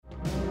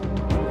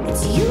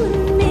it's you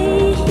and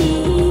me.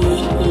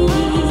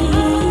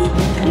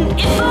 And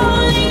if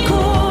only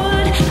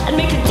could, I'd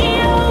make a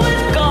deal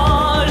with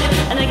God,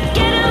 and I'd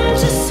get him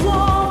to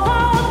swap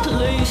our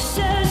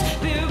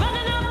places. We're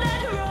running up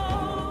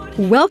that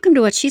road. Welcome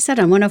to What She Said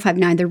on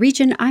 105.9 The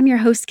Region. I'm your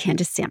host,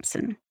 Candace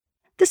Sampson.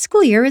 The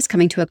school year is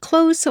coming to a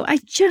close, so I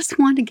just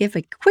want to give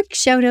a quick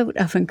shout out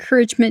of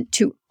encouragement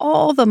to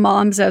all the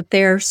moms out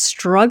there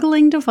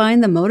struggling to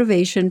find the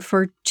motivation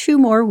for 2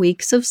 more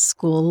weeks of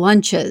school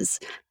lunches.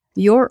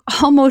 You're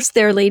almost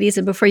there, ladies,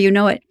 and before you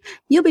know it,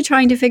 you'll be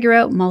trying to figure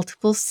out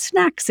multiple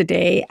snacks a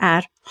day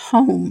at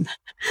home.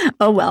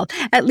 Oh well,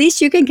 at least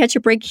you can catch a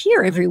break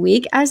here every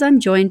week as I'm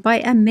joined by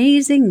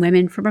amazing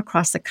women from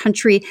across the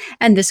country,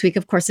 and this week,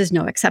 of course, is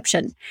no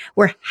exception.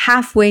 We're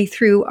halfway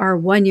through our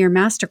 1-year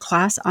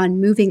masterclass on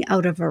moving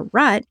out of a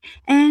rut,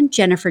 and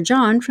Jennifer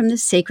John from the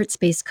Sacred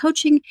Space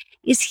Coaching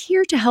is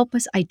here to help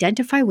us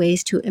identify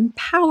ways to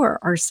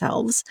empower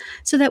ourselves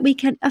so that we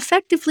can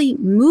effectively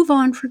move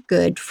on for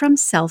good from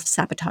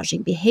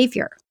self-sabotaging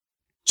behavior.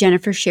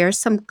 Jennifer shares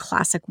some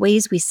classic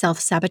ways we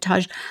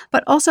self-sabotage,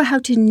 but also how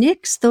to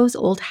nix those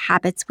old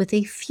habits with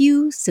a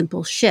few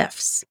simple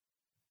shifts.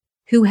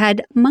 Who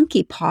had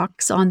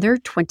monkeypox on their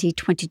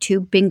 2022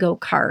 bingo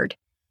card?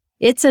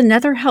 It's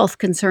another health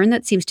concern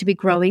that seems to be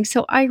growing,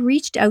 so I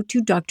reached out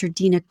to Dr.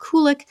 Dina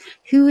Kulik,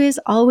 who is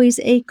always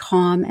a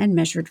calm and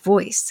measured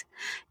voice.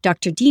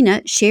 Dr.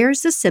 Dina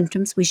shares the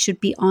symptoms we should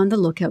be on the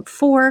lookout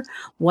for,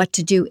 what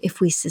to do if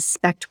we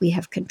suspect we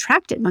have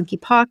contracted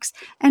monkeypox,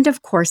 and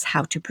of course,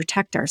 how to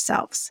protect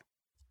ourselves.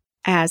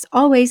 As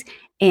always,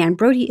 Anne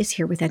Brodie is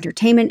here with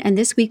entertainment, and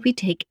this week we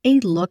take a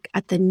look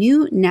at the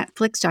new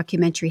Netflix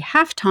documentary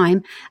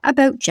Halftime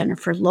about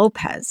Jennifer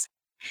Lopez.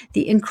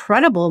 The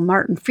incredible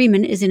Martin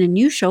Freeman is in a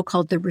new show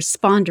called The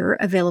Responder,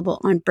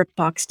 available on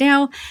BritBox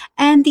now,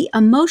 and the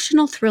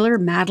emotional thriller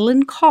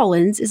Madeline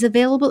Collins is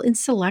available in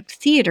select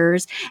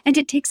theaters, and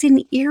it takes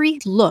an eerie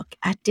look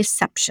at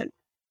deception.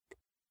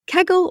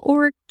 Kegel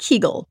or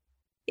Kegel?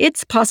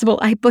 It's possible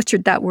I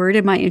butchered that word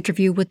in my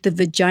interview with the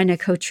Vagina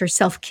Coach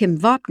herself, Kim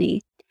Vopni.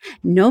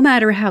 No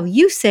matter how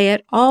you say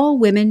it, all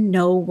women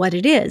know what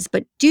it is,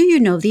 but do you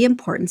know the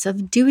importance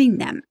of doing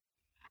them?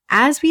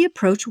 As we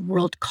approach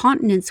World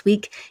Continence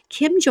Week,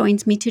 Kim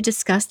joins me to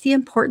discuss the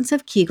importance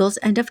of Kegels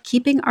and of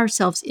keeping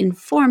ourselves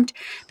informed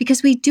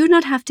because we do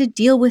not have to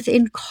deal with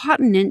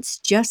incontinence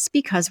just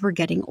because we're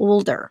getting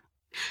older.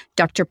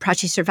 Dr.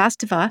 Prachi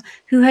Srivastava,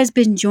 who has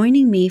been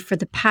joining me for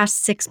the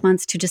past 6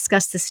 months to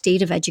discuss the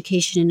state of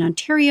education in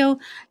Ontario,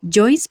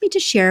 joins me to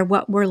share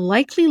what we're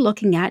likely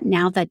looking at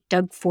now that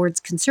Doug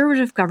Ford's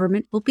Conservative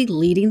government will be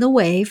leading the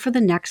way for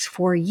the next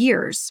 4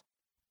 years.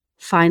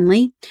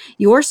 Finally,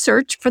 your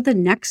search for the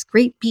next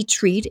great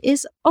beach read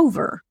is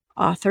over.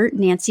 Author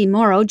Nancy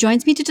Mauro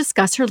joins me to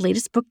discuss her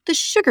latest book, The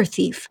Sugar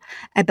Thief,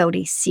 about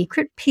a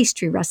secret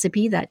pastry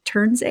recipe that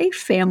turns a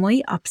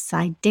family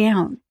upside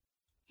down.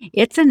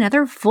 It's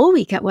another full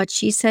week at What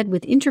She Said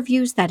with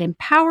interviews that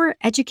empower,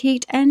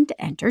 educate, and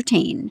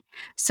entertain.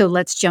 So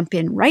let's jump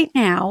in right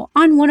now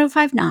on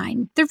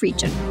 105.9 The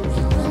Region.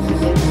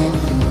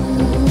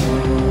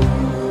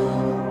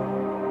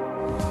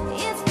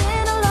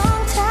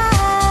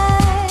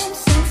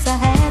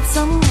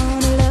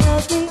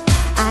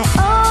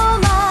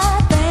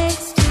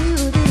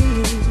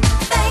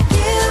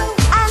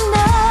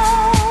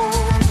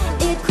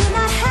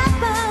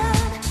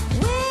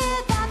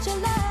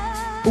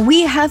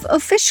 We have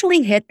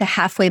officially hit the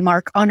halfway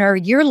mark on our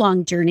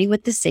year-long journey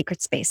with the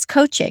Sacred Space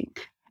Coaching.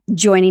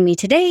 Joining me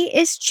today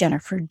is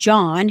Jennifer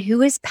John,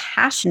 who is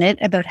passionate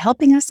about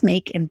helping us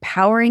make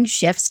empowering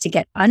shifts to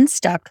get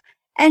unstuck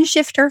and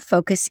shift our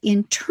focus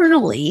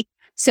internally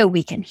so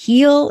we can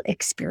heal,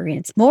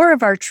 experience more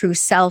of our true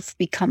self,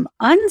 become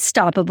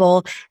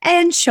unstoppable,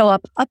 and show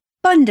up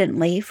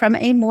abundantly from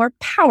a more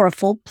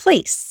powerful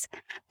place.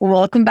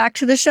 Welcome back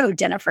to the show,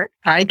 Jennifer.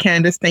 Hi,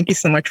 Candace. Thank you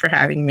so much for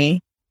having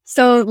me.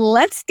 So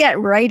let's get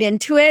right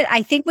into it.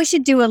 I think we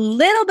should do a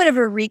little bit of a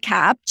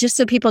recap just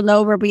so people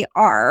know where we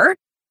are.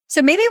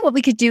 So maybe what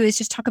we could do is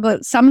just talk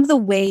about some of the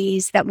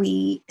ways that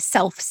we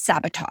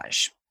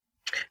self-sabotage.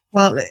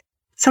 Well,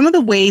 some of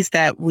the ways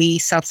that we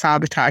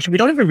self-sabotage, we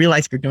don't even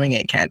realize we're doing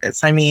it,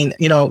 Candace. I mean,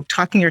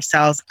 talking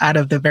yourselves out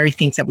of the very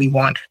things that we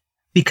want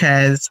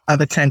because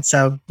of a sense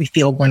of we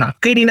feel we're not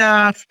good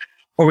enough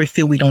or we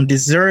feel we don't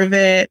deserve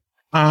it.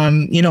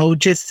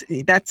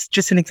 That's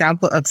just an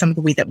example of some of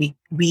the way that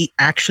we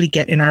actually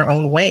get in our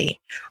own way.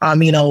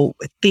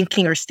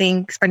 Thinking or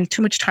spending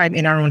too much time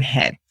in our own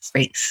head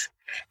space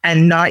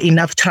and not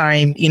enough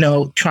time,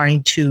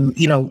 trying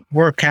to,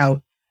 work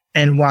out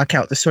and walk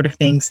out the sort of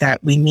things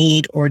that we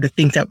need or the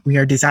things that we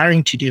are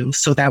desiring to do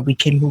so that we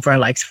can move our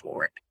lives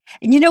forward.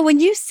 And when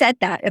you said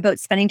that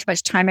about spending too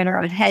much time in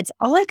our own heads,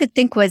 all I could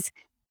think was,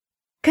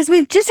 because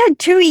we've just had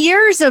 2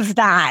 years of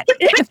that.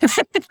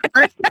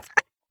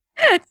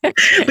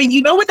 But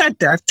you know what that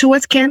does to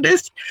us,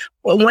 Candace?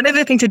 Well, one of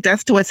the things it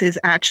does to us is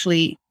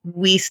actually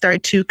we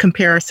start to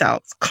compare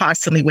ourselves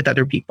constantly with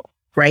other people.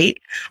 right?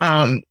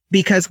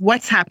 Because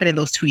what's happened in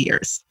those 2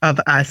 years of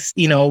us,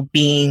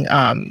 being,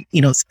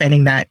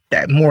 spending that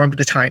more of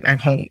the time at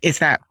home is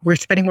that we're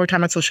spending more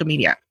time on social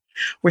media.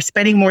 We're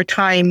spending more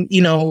time,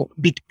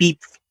 be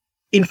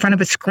in front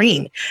of a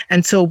screen.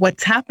 And so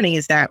what's happening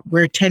is that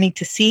we're tending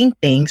to seeing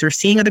things or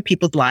seeing other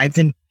people's lives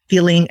and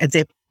feeling as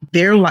if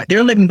they're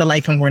living the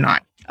life and we're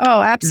not.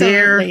 Oh,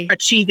 absolutely. They're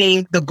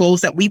achieving the goals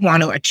that we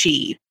want to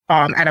achieve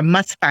at a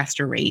much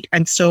faster rate.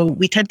 And so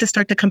we tend to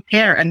start to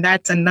compare. And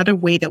that's another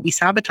way that we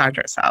sabotage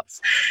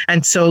ourselves.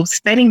 And so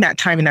spending that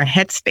time in our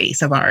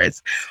headspace of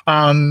ours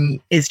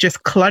is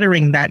just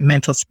cluttering that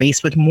mental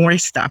space with more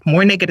stuff,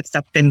 more negative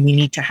stuff than we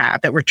need to have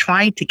that we're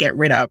trying to get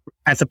rid of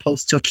as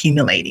opposed to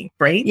accumulating,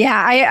 right?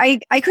 Yeah,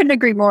 I couldn't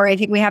agree more. I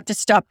think we have to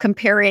stop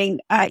comparing,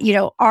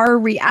 our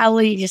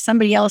reality to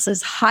somebody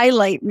else's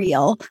highlight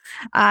reel,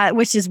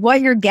 which is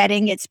what you're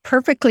getting. It's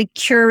perfectly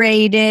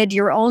curated.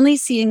 You're only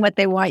seeing what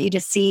they want you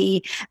to see.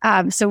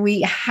 So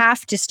we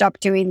have to stop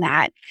doing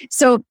that.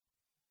 So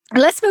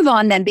let's move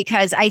on then,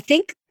 because I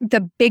think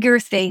the bigger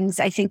things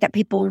I think that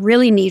people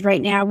really need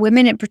right now,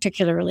 women in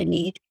particular really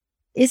need,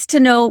 is to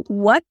know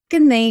what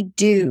can they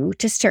do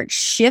to start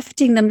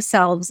shifting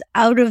themselves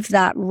out of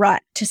that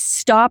rut to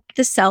stop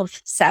the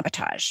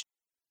self-sabotage.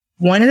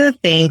 One of the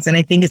things, and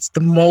I think it's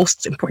the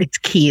most important, it's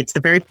key, it's the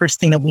very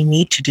first thing that we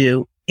need to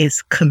do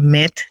is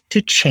commit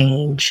to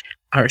change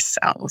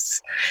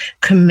ourselves.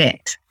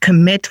 Commit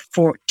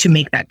to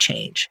make that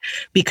change.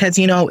 Because,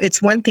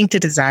 it's one thing to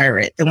desire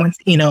it. And once,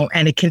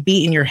 and it can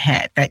be in your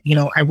head that,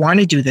 I want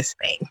to do this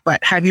thing,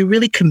 but have you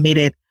really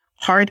committed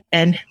heart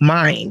and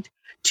mind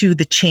to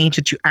the change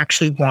that you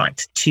actually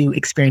want to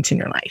experience in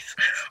your life?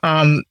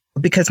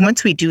 Because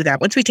once we do that,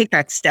 once we take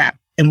that step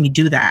and we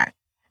do that,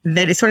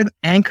 then it sort of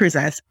anchors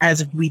us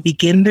as we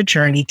begin the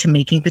journey to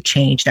making the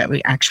change that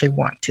we actually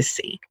want to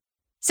see.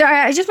 So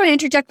I just want to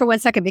interject for 1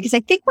 second, because I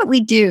think what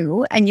we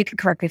do, and you can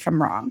correct me if I'm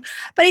wrong,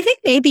 but I think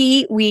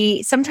maybe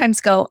we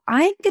sometimes go,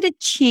 I'm going to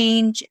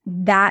change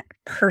that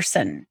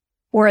person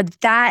or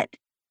that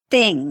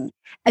thing,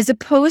 as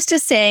opposed to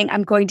saying,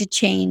 I'm going to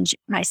change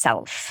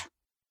myself.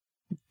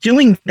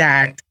 Doing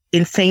that,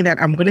 in saying that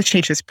I'm going to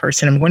change this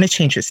person, I'm going to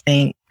change this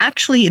thing,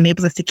 actually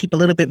enables us to keep a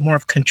little bit more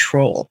of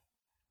control,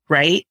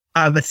 right,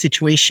 of a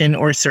situation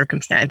or a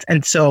circumstance.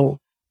 And so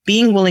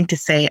being willing to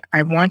say,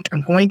 I'm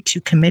going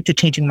to commit to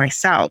changing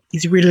myself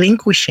is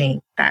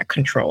relinquishing that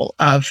control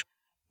of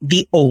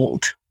the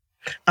old,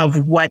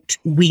 of what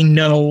we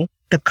know,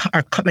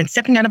 and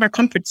stepping out of our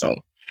comfort zone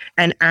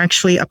and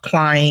actually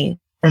applying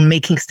or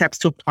making steps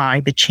to apply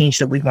the change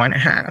that we want to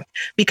have.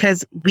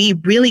 Because we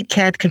really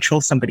can't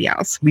control somebody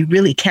else. We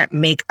really can't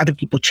make other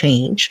people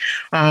change.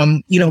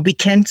 We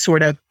can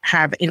sort of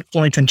have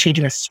influence on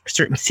changing a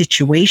certain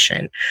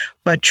situation,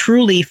 but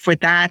truly for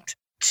that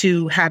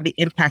to have the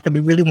impact that we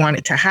really want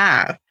it to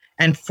have,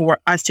 and for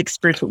us to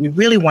experience what we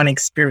really want to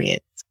experience,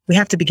 we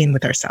have to begin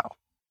with ourselves.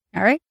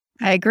 All right.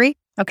 I agree.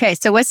 Okay.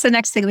 So what's the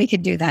next thing we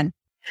could do then?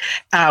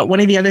 One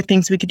of the other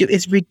things we could do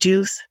is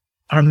reduce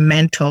our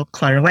mental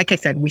clutter. Like I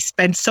said, we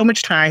spend so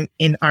much time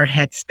in our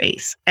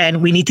headspace,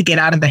 and we need to get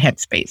out of the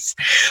headspace.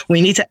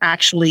 We need to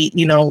actually,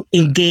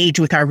 engage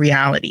with our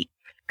reality.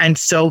 And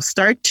so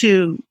start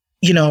to,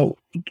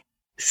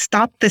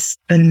 stop the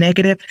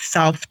negative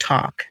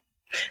self-talk,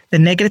 the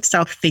negative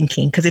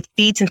self-thinking, because it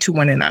feeds into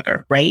one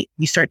another, right?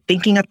 You start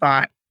thinking a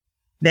thought,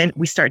 then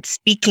we start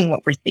speaking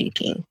what we're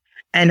thinking.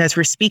 And as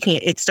we're speaking,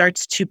 it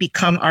starts to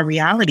become our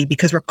reality,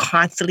 because we're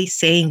constantly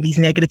saying these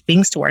negative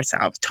things to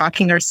ourselves,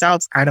 talking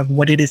ourselves out of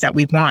what it is that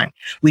we want.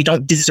 We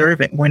don't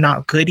deserve it. We're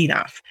not good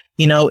enough.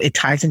 It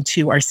ties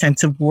into our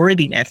sense of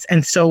worthiness.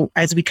 And so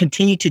as we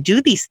continue to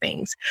do these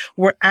things,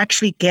 we're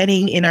actually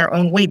getting in our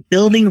own way,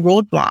 building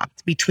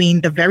roadblocks between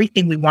the very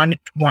thing we want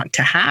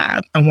to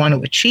have and want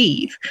to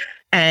achieve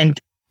and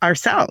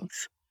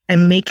ourselves,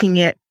 and making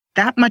it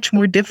that much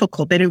more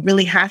difficult than it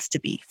really has to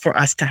be for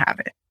us to have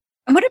it.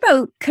 And what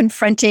about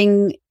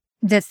confronting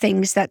the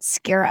things that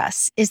scare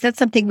us? Is that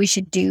something we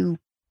should do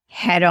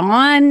head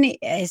on?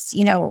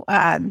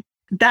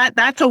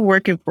 That's a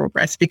work in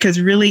progress,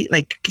 because really,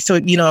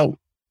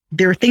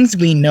 there are things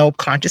we know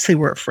consciously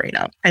we're afraid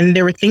of. And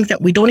there are things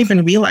that we don't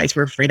even realize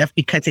we're afraid of,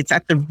 because it's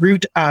at the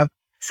root of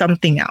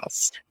something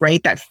else,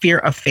 right? That fear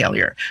of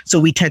failure. So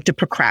we tend to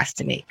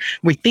procrastinate.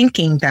 We're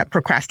thinking that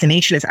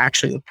procrastination is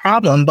actually the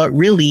problem, but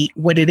really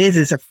what it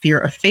is a fear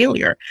of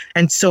failure.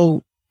 And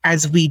so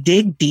as we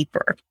delve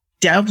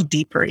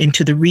deeper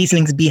into the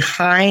reasonings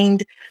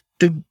behind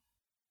the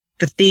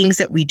things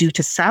that we do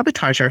to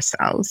sabotage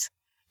ourselves,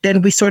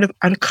 then we sort of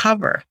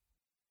uncover,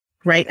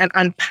 right? And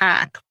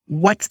unpack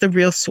what's the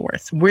real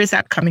source? Where's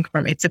that coming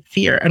from? It's a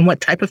fear. And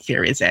what type of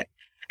fear is it?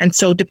 And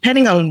so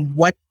depending on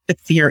what the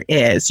fear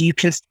is, you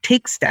can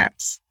take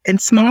steps and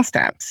small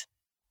steps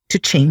to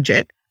change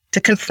it,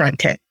 to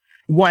confront it.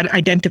 One,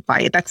 identify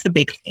it. That's the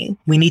big thing.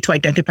 We need to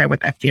identify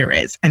what that fear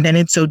is. And then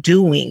in so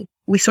doing,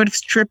 we sort of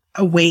strip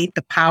away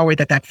the power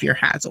that fear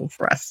has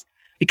over us,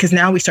 because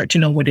now we start to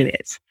know what it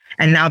is.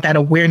 And now that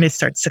awareness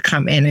starts to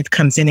come in, it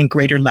comes in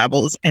greater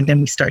levels, and then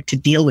we start to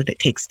deal with it,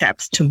 take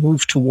steps to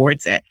move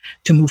towards it,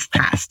 to move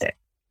past it.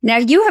 Now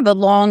you have a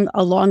long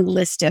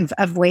list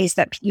of ways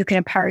that you can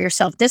empower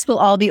yourself. This will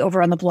all be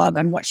over on the blog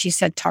on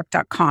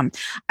whatshesaidtalk.com.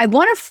 I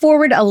want to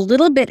forward a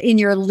little bit in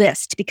your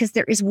list because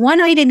there is one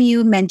item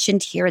you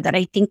mentioned here that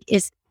I think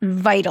is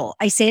vital.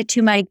 I say it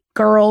to my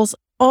girls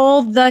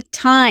all the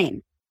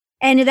time.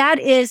 And that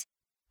is,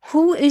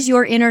 who is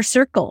your inner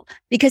circle?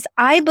 Because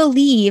I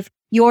believe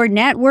your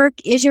network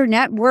is your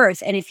net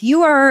worth. And if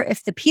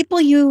the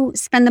people you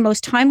spend the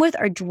most time with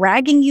are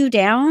dragging you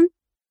down,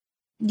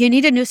 you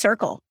need a new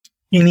circle.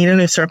 You need a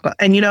new circle.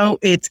 And,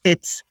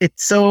 it's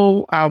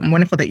so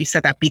wonderful that you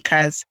said that,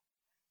 because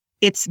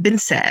it's been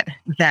said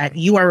that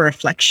you are a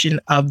reflection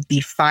of the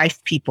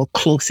 5 people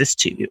closest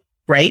to you,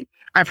 right?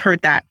 I've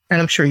heard that,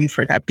 and I'm sure you've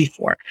heard that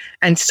before.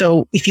 And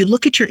so if you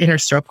look at your inner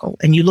circle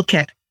and you look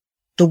at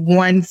the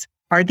ones,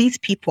 are these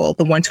people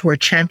the ones who are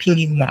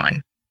championing you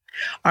on?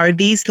 Are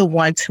these the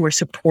ones who are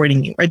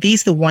supporting you? Are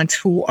these the ones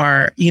who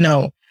are,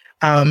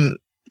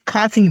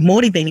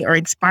 motivating or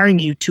inspiring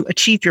you to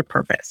achieve your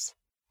purpose?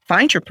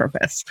 Find your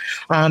purpose,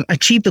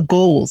 achieve the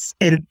goals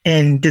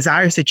and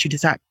desires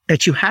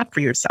that you have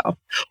for yourself?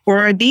 Or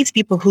are these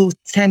people who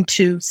tend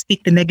to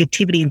speak the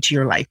negativity into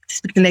your life?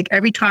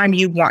 Every time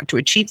you want to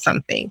achieve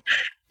something,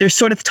 they're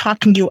sort of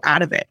talking you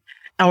out of it,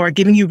 or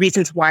giving you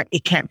reasons why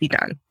it can't be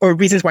done, or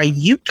reasons why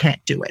you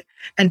can't do it.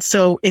 And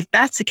so if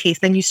that's the case,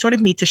 then you sort of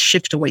need to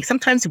shift away.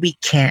 Sometimes we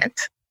can't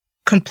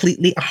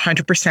completely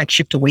 100%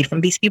 shift away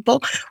from these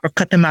people or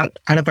cut them out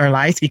of our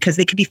lives, because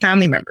they could be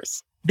family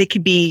members. They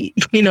could be,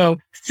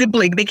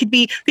 siblings. They could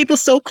be people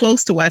so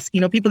close to us,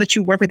 people that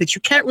you work with, that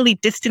you can't really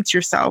distance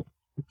yourself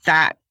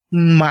that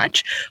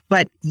much,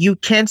 but you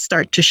can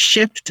start to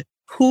shift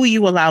who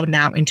you allow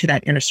now into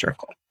that inner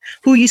circle,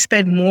 who you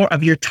spend more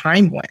of your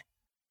time with,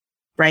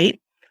 right?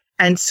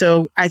 And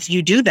so as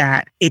you do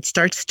that, it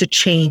starts to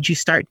change. You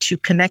start to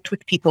connect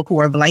with people who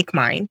are of like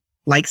mind,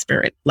 like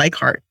spirit, like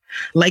heart,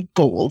 like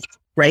goals,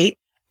 right?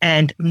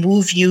 And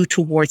move you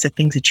towards the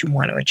things that you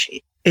want to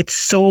achieve. It's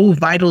so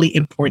vitally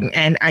important.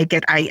 And I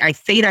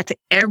say that to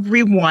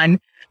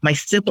everyone, my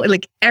sibling,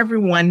 like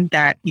everyone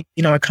that,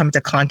 I come into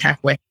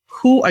contact with.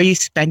 Who are you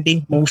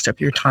spending most of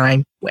your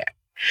time with?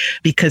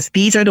 Because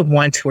these are the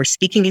ones who are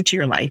speaking into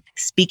your life,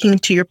 speaking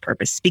to your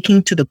purpose,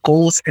 speaking to the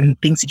goals and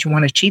things that you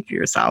want to achieve for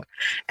yourself.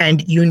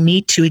 And you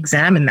need to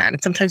examine that.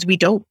 And sometimes we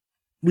don't.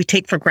 We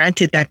take for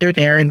granted that they're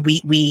there, and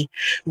we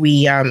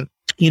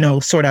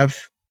sort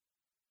of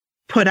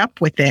put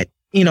up with it,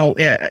 in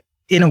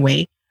a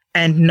way,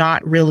 and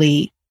not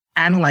really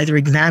analyze or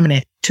examine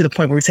it to the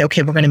point where we say,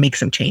 okay, we're going to make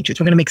some changes.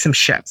 We're going to make some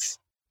shifts.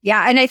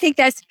 Yeah. And I think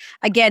this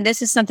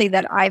is something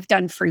that I've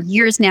done for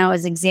years now,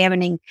 is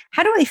examining,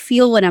 how do I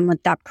feel when I'm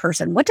with that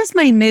person? What does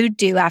my mood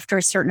do after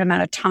a certain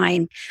amount of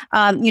time?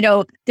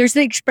 There's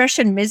the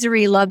expression,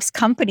 misery loves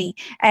company.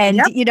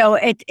 And,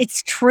 yep.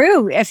 It's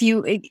true.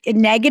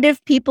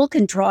 Negative people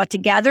can draw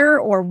together,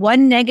 or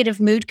one negative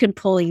mood can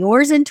pull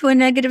yours into a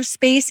negative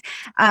space.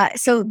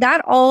 So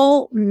that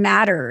all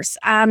matters.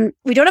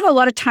 We don't have a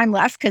lot of time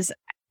left, because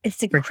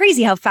it's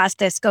crazy how fast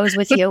this goes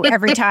with you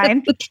every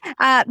time.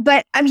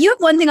 But you have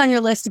one thing on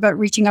your list about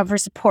reaching out for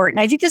support. And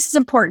I think this is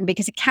important,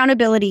 because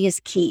accountability is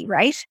key,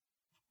 right?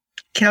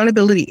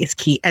 Accountability is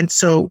key. And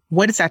so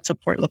what does that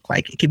support look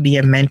like? It can be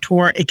a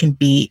mentor. It can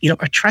be,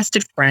 a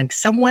trusted friend,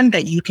 someone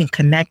that you can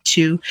connect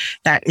to,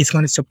 that is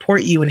going to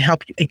support you and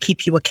help you and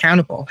keep you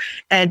accountable.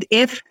 And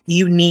if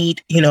you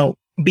need,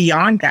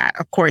 beyond that,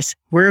 of course,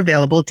 we're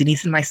available,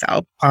 Denise and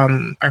myself,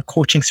 our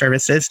coaching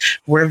services,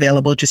 we're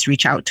available. Just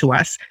reach out to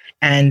us,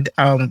 and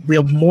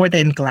we're more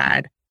than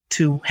glad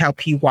to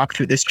help you walk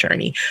through this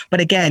journey. But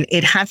again,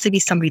 it has to be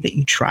somebody that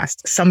you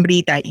trust,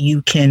 somebody that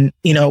you can,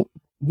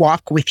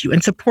 walk with you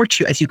and support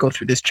you as you go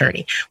through this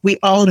journey. We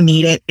all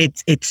need it.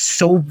 It's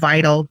so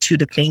vital to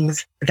the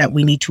things that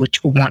we need to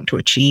want to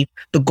achieve,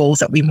 the goals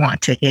that we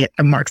want to hit,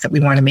 the marks that we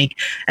want to make.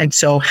 And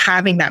so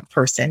having that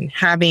person,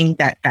 having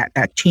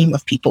that team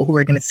of people who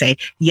are going to say,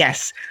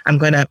 yes, I'm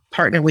going to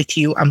partner with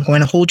you. I'm going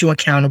to hold you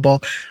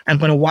accountable. I'm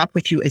going to walk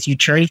with you as you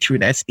journey through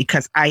this,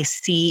 because I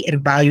see and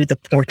value the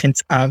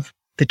importance of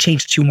the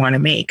change that you want to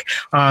make,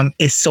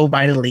 is so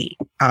vitally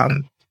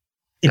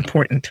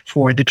important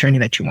for the journey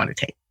that you want to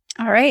take.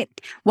 All right.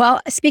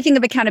 Well, speaking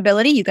of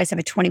accountability, you guys have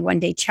a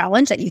 21-day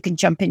challenge that you can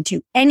jump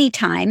into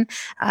anytime,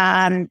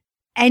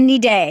 any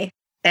day.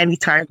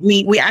 Anytime.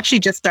 We actually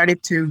just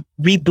started to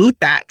reboot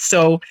that.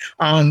 So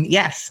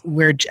yes,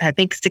 we're, I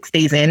think, 6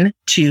 days in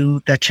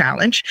to the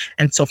challenge.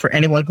 And so for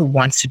anyone who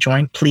wants to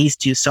join, please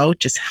do so.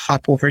 Just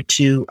hop over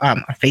to our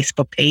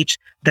Facebook page,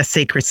 The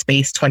Sacred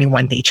Space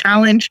 21-Day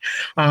Challenge.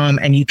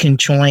 And you can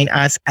join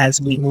us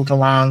as we move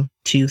along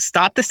to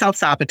stop the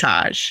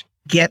self-sabotage,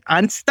 get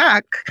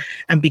unstuck,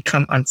 and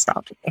become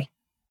unstoppable.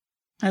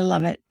 I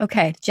love it.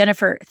 Okay.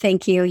 Jennifer,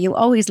 thank you. You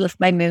always lift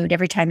my mood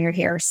every time you're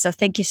here. So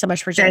thank you so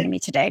much for joining me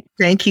today.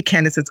 Thank you,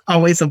 Candace. It's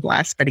always a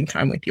blast spending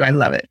time with you. I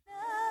love it.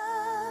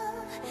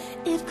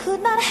 It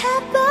could not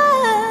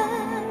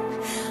happen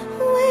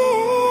without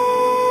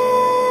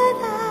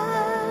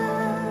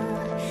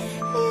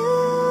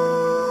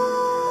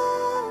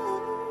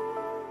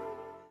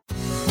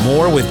you.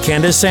 More with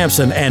Candace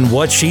Sampson and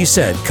What She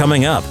Said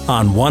coming up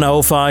on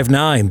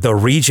 105.9 The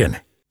Region.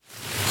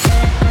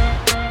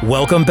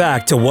 Welcome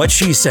back to What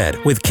She Said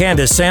with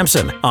Candace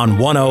Sampson on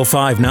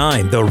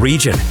 105.9 The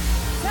Region.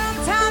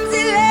 Sometimes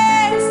it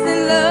lasts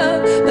in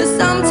love, but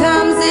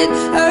sometimes it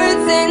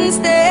hurts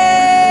instead.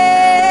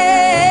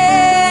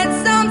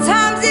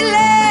 Sometimes it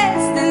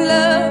lasts in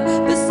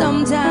love, but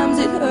sometimes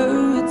it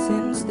hurts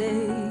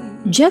instead.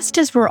 Just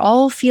as we're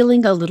all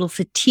feeling a little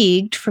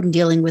fatigued from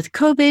dealing with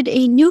COVID,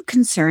 a new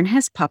concern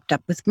has popped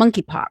up with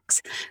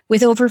monkeypox.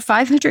 With over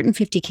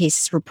 550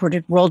 cases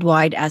reported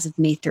worldwide as of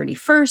May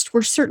 31st,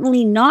 we're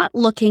certainly not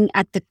looking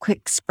at the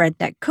quick spread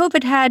that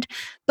COVID had,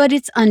 but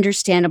it's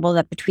understandable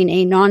that between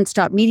a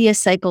nonstop media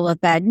cycle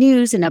of bad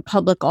news and a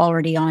public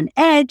already on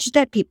edge,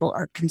 that people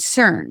are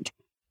concerned.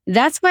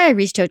 That's why I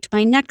reached out to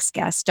my next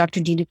guest. Dr.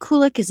 Dina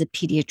Kulik is a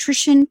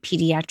pediatrician,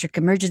 pediatric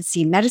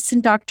emergency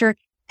medicine doctor,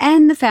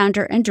 and the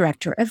founder and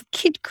director of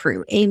Kid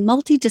Crew, a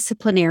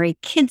multidisciplinary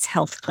kids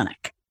health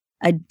clinic.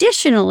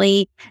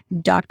 Additionally,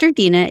 Dr.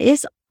 Dina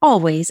is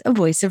always a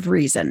voice of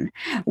reason.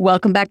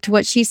 Welcome back to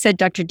What She Said,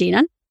 Dr.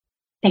 Dina.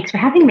 Thanks for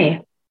having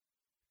me.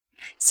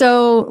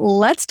 So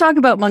let's talk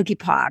about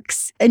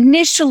monkeypox.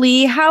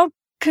 Initially, how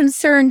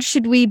concerned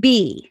should we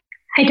be?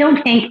 I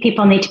don't think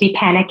people need to be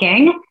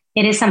panicking.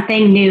 It is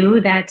something new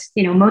that,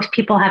 most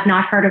people have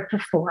not heard of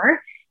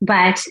before,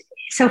 but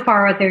so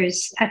far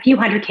there's a few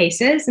hundred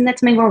cases, and that's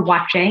something we're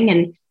watching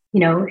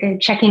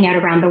and checking out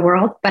around the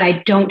world, but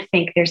I don't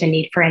think there's a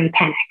need for any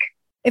panic.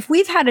 If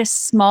we've had a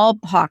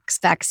smallpox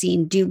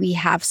vaccine, do we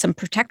have some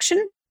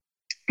protection?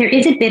 There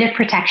is a bit of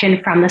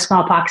protection from the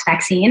smallpox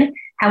vaccine.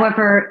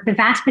 However, the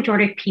vast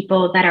majority of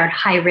people that are at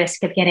high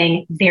risk of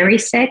getting very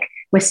sick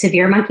with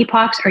severe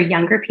monkeypox are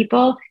younger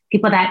people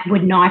that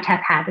would not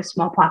have had the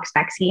smallpox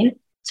vaccine.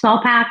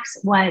 Smallpox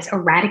was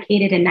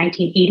eradicated in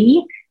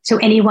 1980, so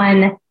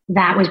anyone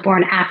that was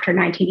born after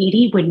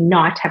 1980 would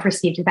not have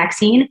received a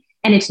vaccine,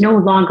 and it's no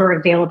longer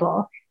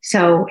available.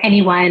 So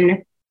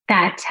anyone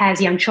that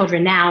has young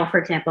children now, for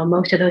example,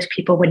 most of those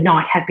people would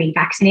not have been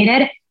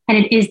vaccinated. And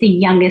it is the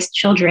youngest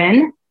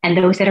children and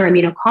those that are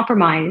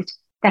immunocompromised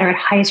that are at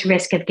highest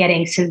risk of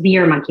getting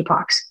severe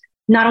monkeypox.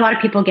 Not a lot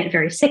of people get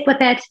very sick with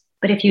it,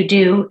 but if you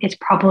do, it's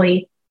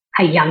probably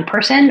a young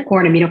person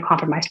or an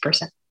immunocompromised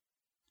person.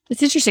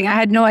 It's interesting. I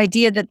had no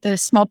idea that the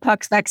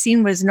smallpox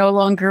vaccine was no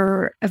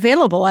longer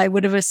available. I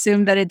would have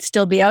assumed that it'd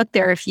still be out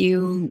there if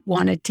you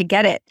wanted to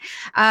get it.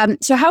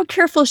 So how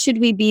careful should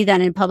we be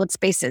then in public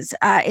spaces?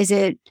 Is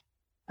it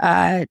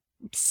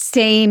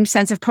same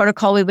sense of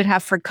protocol we would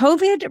have for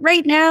COVID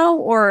right now,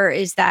 or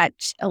is that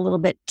a little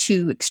bit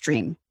too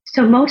extreme?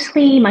 So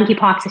mostly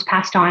monkeypox is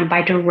passed on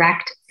by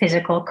direct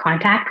physical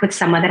contact with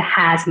someone that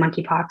has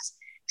monkeypox.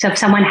 So if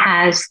someone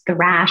has the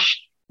rash,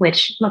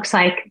 which looks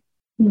like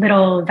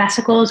little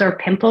vesicles or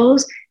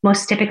pimples,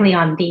 most typically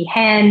on the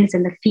hands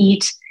and the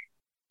feet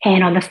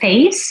and on the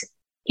face.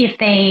 If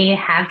they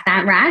have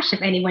that rash,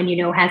 if anyone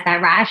has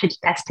that rash, it's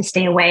best to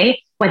stay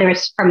away, whether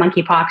it's from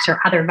monkeypox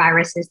or other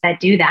viruses that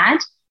do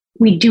that.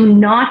 We do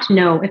not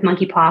know if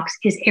monkeypox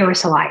is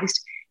aerosolized.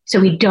 So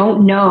we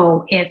don't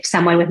know if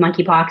someone with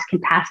monkeypox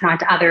can pass it on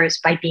to others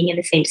by being in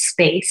the same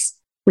space.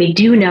 We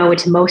do know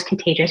it's most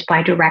contagious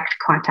by direct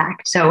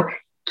contact. So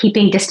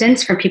keeping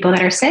distance from people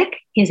that are sick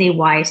is a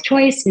wise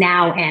choice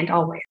now and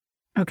always.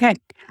 Okay.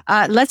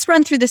 Let's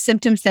run through the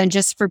symptoms then,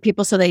 just for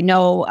people so they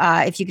know,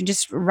 if you can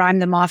just rhyme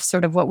them off,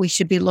 sort of what we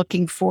should be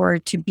looking for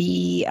to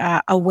be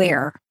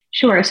aware.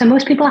 Sure. So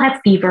most people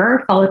have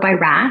fever followed by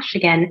rash,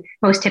 again,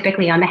 most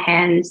typically on the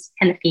hands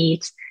and the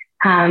feet.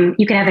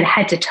 You can have it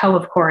head to toe,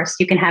 of course.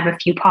 You can have a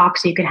few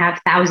pox, or you can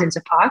have thousands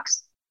of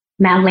pox.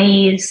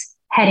 Malaise,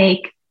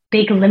 headache,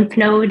 big lymph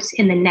nodes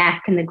in the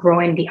neck and the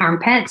groin, the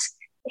armpits.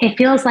 It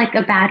feels like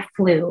a bad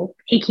flu,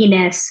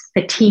 achiness,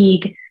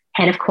 fatigue,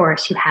 and of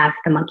course, you have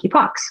the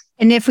monkeypox.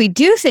 And if we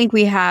do think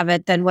we have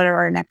it, then what are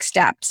our next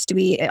steps? Do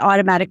we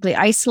automatically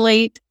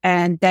isolate?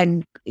 And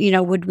then,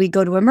 would we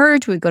go to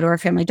emerge? Would we go to our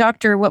family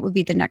doctor? What would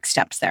be the next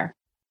steps there?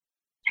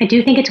 I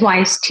do think it's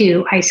wise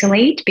to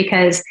isolate,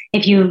 because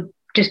if you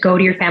just go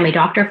to your family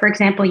doctor, for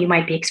example, you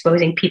might be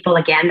exposing people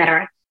again that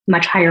are at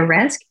much higher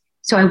risk.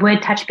 So I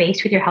would touch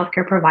base with your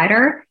healthcare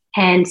provider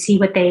and see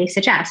what they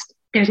suggest.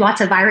 There's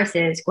lots of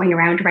viruses going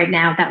around right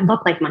now that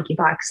look like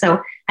monkeypox. So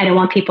I don't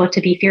want people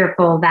to be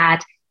fearful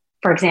that,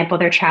 for example,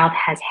 their child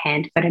has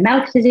hand, foot, and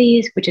mouth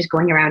disease, which is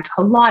going around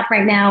a lot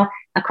right now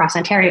across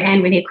Ontario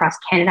and really across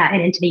Canada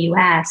and into the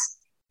US.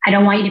 I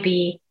don't want you to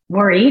be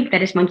worried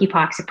that it's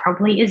monkeypox. It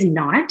probably is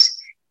not.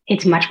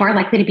 It's much more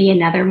likely to be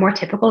another more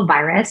typical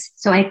virus.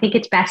 So I think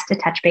it's best to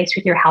touch base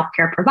with your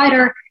healthcare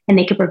provider, and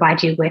they can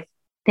provide you with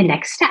the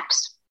next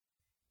steps.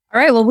 All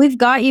right. Well, we've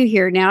got you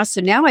here now.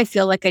 So now I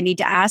feel like I need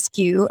to ask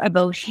you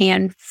about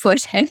hand,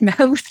 foot, and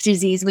mouth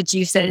disease, which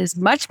you said is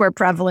much more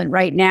prevalent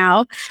right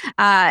now.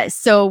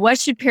 So what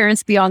should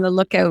parents be on the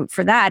lookout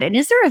for that? And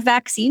is there a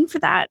vaccine for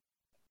that?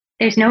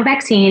 There's no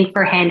vaccine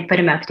for hand, foot,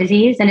 and mouth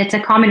disease. And it's a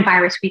common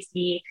virus we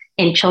see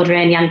in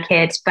children, young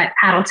kids, but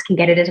adults can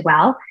get it as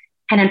well.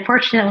 And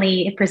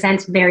unfortunately, it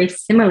presents very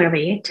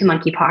similarly to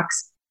monkeypox.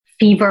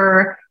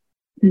 Fever,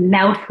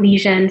 mouth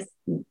lesions,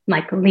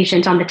 like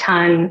lesions on the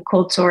tongue,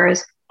 cold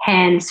sores,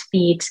 hands,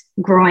 feet,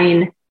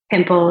 groin,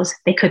 pimples.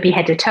 They could be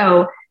head to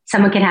toe.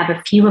 Someone can have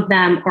a few of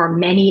them or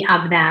many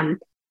of them.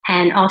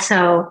 And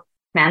also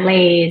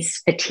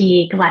malaise,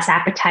 fatigue, less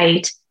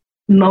appetite,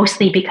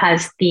 mostly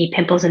because the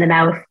pimples in the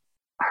mouth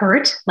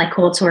hurt like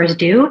cold sores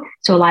do.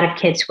 So a lot of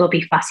kids will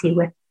be fussy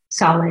with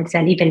solids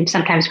and even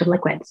sometimes with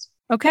liquids.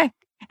 Okay.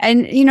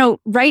 And,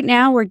 right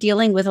now we're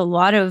dealing with a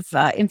lot of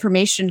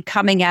information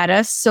coming at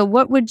us. So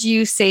what would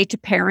you say to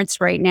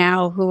parents right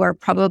now who are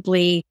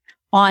probably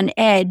on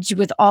edge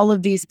with all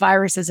of these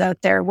viruses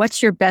out there?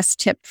 What's your best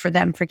tip for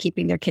them for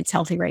keeping their kids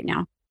healthy right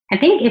now? I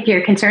think if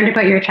you're concerned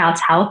about your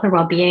child's health or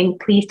well-being,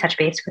 please touch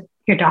base with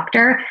your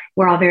doctor.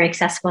 We're all very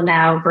accessible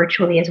now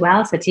virtually as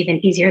well. So it's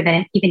even easier than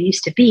it even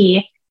used to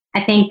be.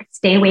 I think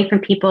stay away from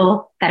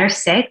people that are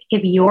sick.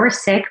 If you're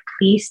sick,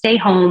 please stay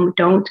home.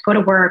 Don't go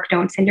to work.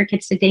 Don't send your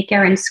kids to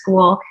daycare and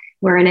school.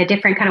 We're in a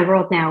different kind of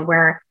world now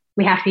where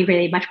we have to be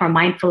really much more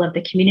mindful of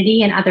the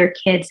community and other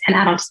kids and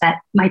adults that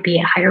might be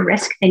at higher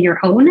risk than your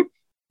own.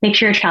 Make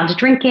sure your child's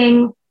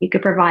drinking. You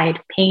could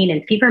provide pain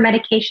and fever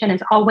medication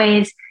as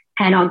always.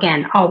 And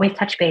again, always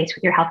touch base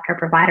with your healthcare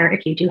provider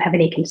if you do have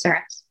any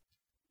concerns.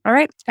 All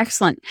right.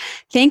 Excellent.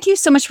 Thank you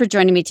so much for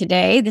joining me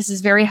today. This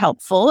is very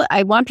helpful.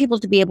 I want people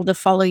to be able to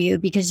follow you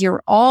because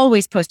you're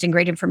always posting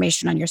great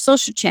information on your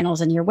social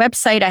channels and your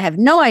website. I have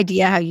no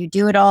idea how you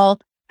do it all,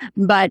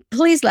 but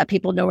please let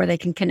people know where they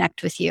can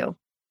connect with you.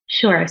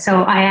 Sure.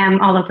 So I am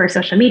all over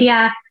social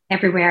media,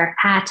 everywhere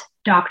at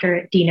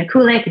Dr. Dina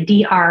Kulik,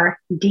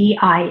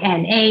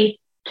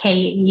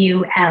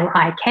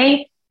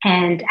 DrDinaKulik,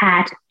 and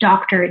at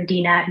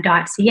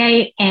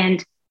drdina.ca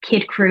and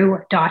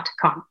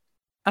kidcrew.com.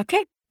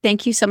 Okay.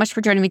 Thank you so much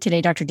for joining me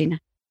today, Dr. Dina.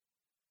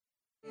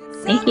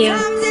 Thank you.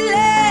 Sometimes it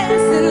lasts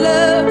in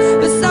love,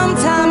 but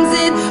sometimes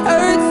it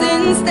hurts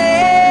instead.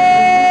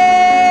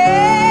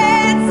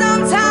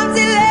 Sometimes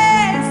it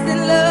lasts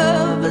in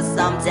love, but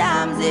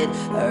sometimes it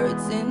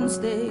hurts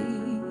instead.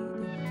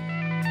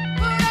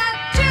 But I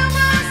tell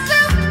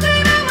myself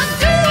that I was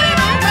doing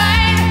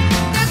alright.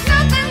 There's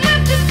nothing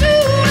left to do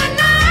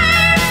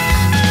tonight.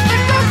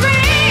 But go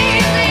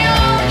crazy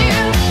on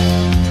you.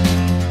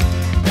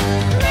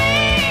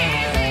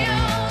 Crazy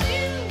on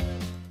you.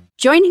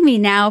 Joining me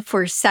now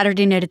for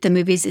Saturday Night at the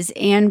Movies is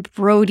Anne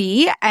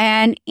Brodie.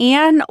 And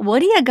Anne, what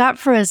do you got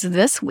for us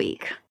this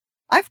week?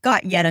 I've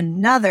got yet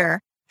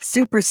another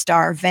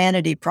superstar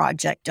vanity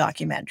project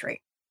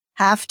documentary,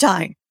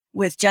 Halftime,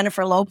 with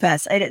Jennifer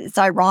Lopez. It's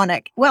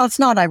ironic. Well, it's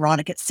not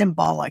ironic. It's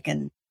symbolic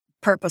and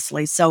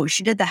purposely so.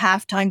 She did the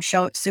halftime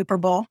show at Super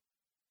Bowl.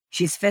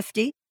 She's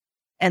 50.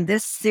 And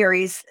this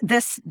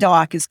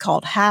doc is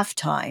called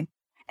Halftime.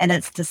 And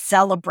it's to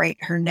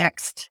celebrate her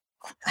next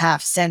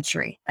half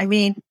century. I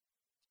mean,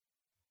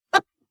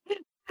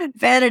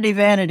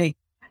 vanity.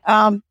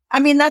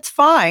 That's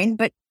fine,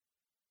 but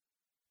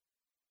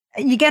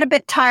you get a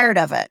bit tired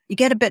of it. You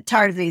get a bit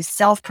tired of these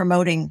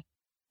self-promoting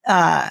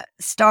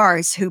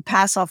stars who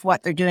pass off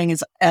what they're doing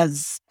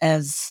as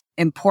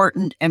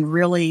important and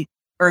really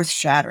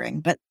earth-shattering.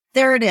 But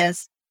there it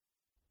is.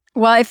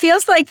 Well, it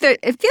feels like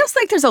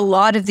there's a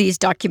lot of these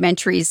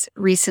documentaries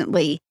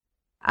recently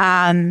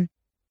that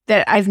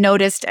I've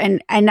noticed,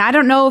 and I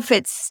don't know if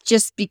it's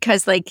just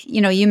because,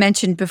 you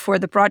mentioned before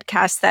the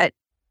broadcast that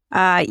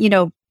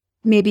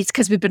maybe it's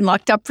because we've been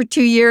locked up for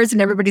 2 years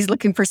and everybody's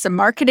looking for some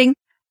marketing,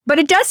 but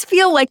it does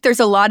feel like there's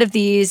a lot of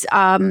these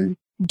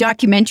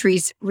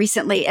documentaries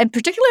recently, and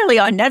particularly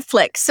on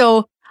Netflix.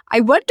 So I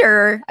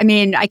wonder,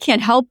 I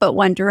can't help but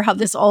wonder how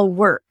this all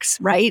works,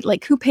 right?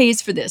 Like, who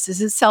pays for this?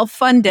 Is it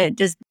self-funded?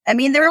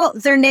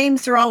 Their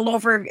names are all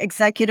over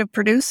executive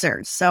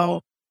producers,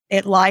 so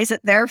it lies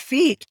at their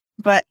feet.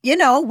 But,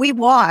 we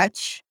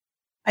watch.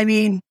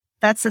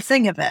 That's the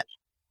thing of it.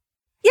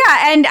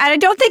 Yeah, and I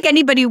don't think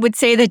anybody would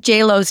say that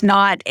J-Lo's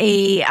not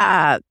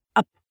a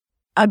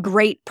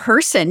great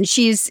person.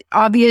 She's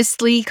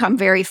obviously come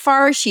very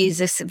far.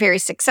 She's very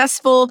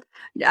successful.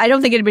 I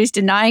don't think anybody's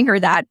denying her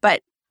that,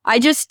 but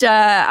I'm just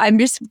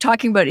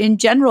talking about in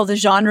general, the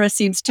genre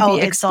seems to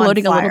be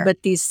exploding a little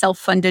bit, these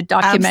self-funded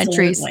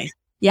documentaries. Absolutely.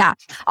 Yeah.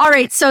 All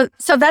right. So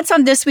that's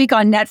on this week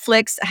on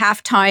Netflix,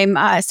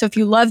 Halftime. So if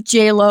you love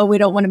J-Lo, we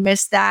don't want to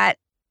miss that.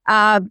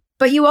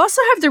 But you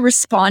also have The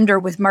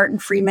Responder with Martin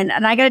Freeman.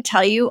 And I got to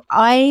tell you,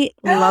 I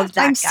love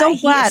that I'm guy. so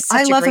glad.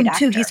 I love him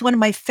too. Actor. He's one of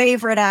my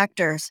favorite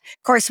actors.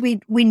 Of course, we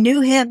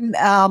knew him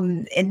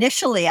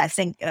initially, I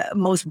think,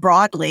 most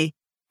broadly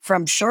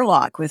from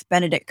Sherlock with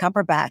Benedict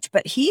Cumberbatch.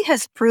 But he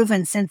has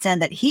proven since then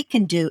that he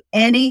can do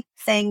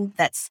anything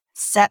that's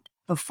set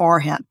before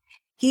him.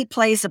 He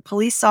plays a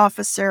police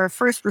officer,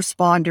 first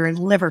responder in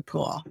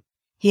Liverpool.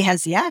 He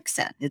has the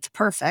accent. It's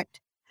perfect.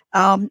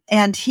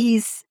 And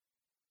he's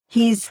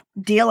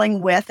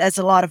dealing with, as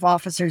a lot of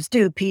officers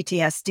do,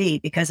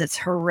 PTSD because it's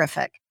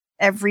horrific.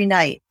 Every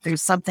night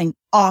there's something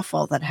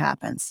awful that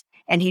happens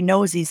and he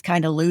knows he's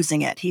kind of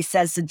losing it. He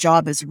says the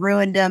job has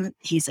ruined him.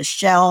 He's a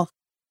shell.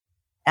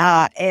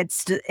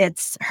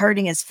 It's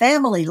hurting his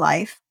family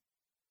life.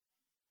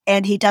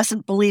 And he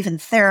doesn't believe in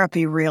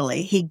therapy,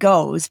 really. He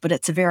goes, but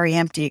it's a very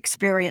empty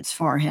experience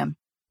for him.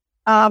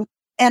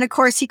 And of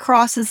course, he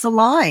crosses the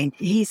line.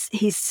 He's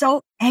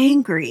so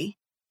angry.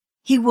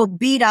 He will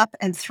beat up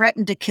and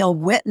threaten to kill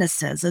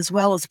witnesses as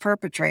well as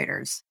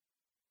perpetrators.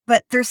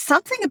 But there's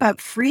something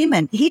about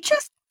Freeman. He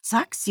just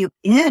sucks you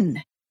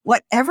in.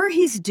 Whatever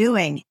he's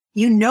doing,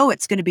 you know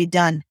it's going to be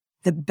done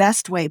the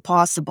best way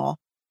possible.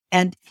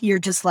 And you're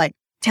just like,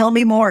 tell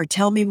me more,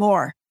 tell me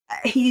more.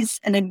 He's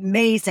an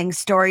amazing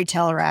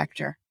storyteller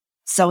actor.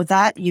 So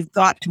that you've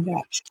got to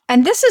watch.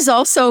 And this is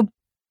also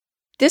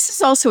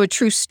a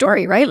true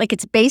story, right? Like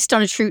it's based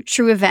on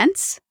true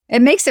events.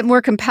 It makes it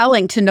more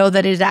compelling to know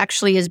that it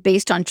actually is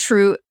based on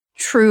true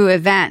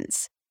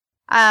events.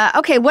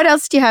 Okay, what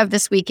else do you have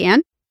this week,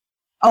 Anne?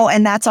 Oh,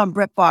 and that's on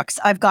BritBox.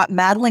 I've got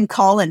Madeline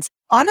Collins.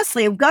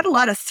 Honestly, I've got a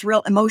lot of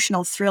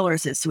emotional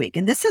thrillers this week,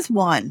 and this is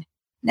one.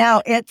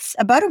 Now, it's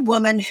about a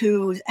woman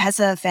who has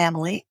a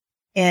family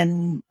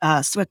in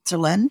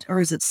Switzerland,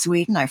 or is it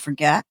Sweden? I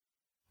forget.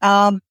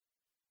 But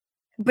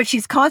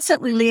she's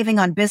constantly leaving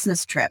on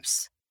business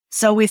trips.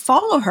 So we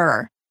follow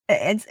her.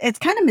 It's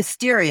kind of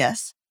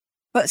mysterious,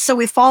 but so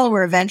we follow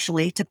her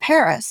eventually to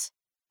Paris,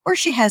 where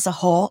she has a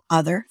whole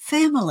other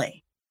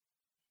family.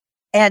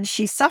 And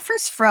she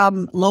suffers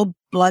from low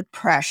blood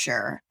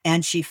pressure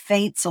and she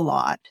faints a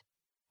lot.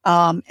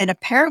 And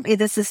apparently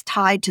this is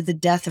tied to the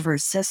death of her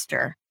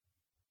sister,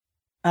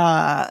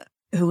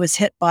 who was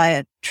hit by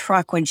a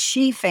truck when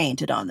she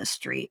fainted on the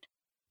street.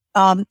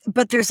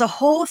 But there's a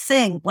whole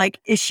thing, like,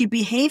 is she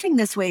behaving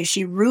this way? Is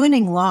she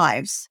ruining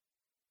lives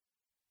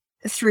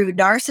through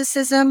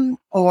narcissism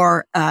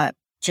or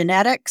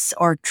genetics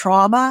or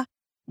trauma?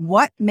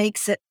 What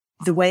makes it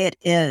the way it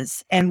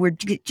is? And we're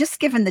just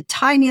given the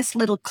tiniest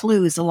little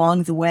clues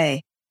along the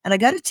way. And I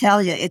got to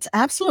tell you, it's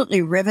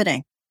absolutely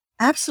riveting.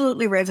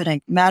 Absolutely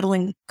riveting.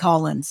 Madeline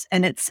Collins.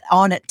 And it's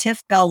on at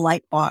TIFF Bell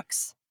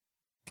Lightbox.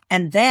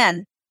 And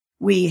then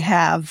we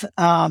have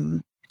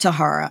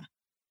Tahara,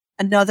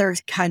 another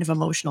kind of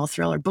emotional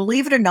thriller.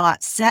 Believe it or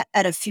not, set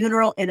at a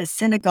funeral in a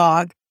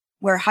synagogue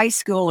where high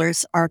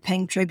schoolers are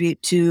paying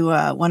tribute to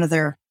one of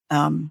their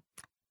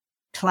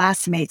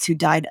classmates who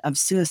died of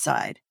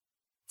suicide.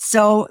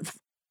 So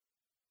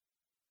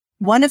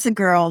one of the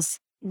girls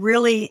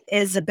really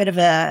is a bit of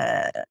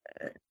a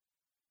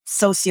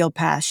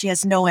sociopath. She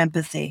has no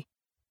empathy.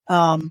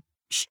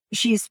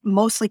 She's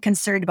mostly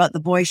concerned about the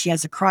boy she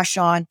has a crush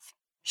on.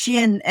 She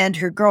and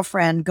her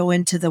girlfriend go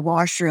into the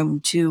washroom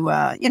to,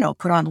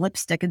 put on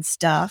lipstick and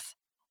stuff.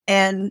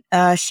 And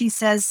she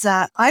says,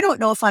 I don't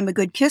know if I'm a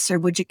good kisser.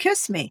 Would you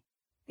kiss me?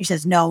 He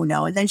says, no.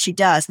 And then she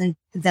does. And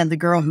then the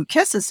girl who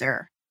kisses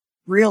her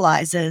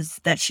realizes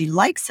that she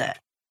likes it.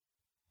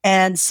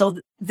 And so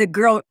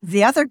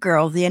the other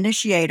girl, the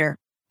initiator,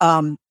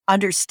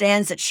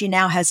 understands that she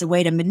now has a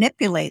way to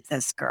manipulate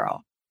this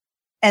girl.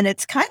 And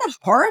it's kind of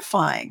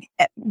horrifying.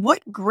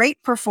 What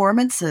great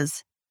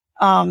performances.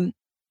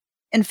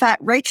 In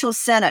fact, Rachel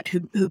Sennett,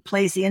 who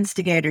plays the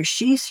instigator,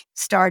 she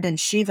starred in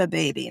Shiva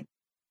Baby.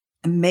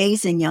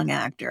 Amazing young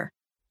actor.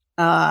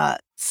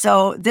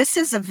 So this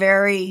is a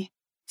very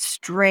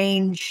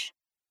strange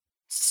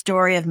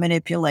story of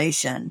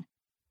manipulation.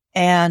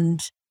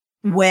 And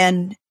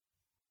when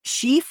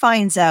she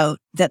finds out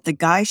that the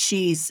guy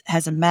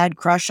has a mad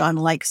crush on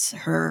likes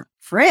her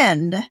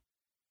friend,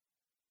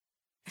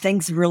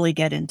 things really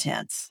get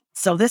intense.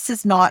 So this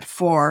is not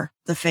for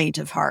the faint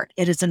of heart.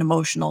 It is an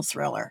emotional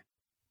thriller.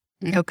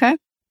 Okay.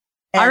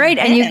 All right.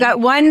 And you've got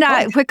one,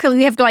 quickly,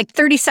 we have like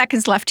 30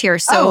 seconds left here.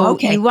 So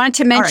you want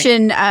to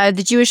mention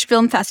the Jewish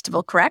Film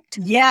Festival, correct?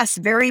 Yes,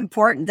 very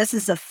important. This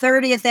is the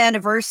 30th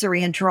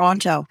anniversary in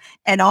Toronto.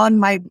 And on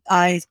my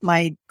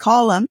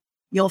column,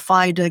 you'll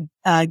find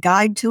a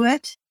guide to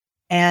it.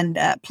 And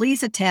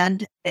please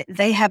attend.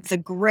 They have the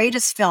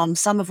greatest films,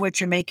 some of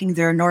which are making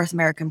their North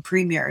American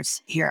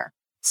premieres here.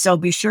 So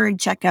be sure and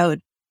check out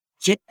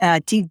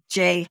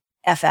TJFF.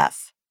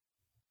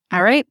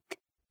 All right.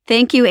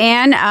 Thank you,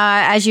 Anne.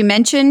 As you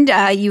mentioned,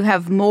 you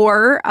have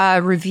more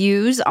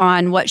reviews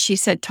on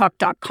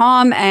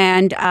whatshesaidtalk.com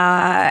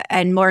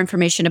and more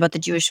information about the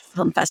Jewish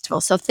Film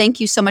Festival. So thank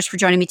you so much for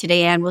joining me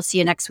today, Anne. We'll see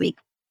you next week.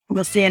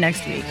 We'll see you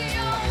next week.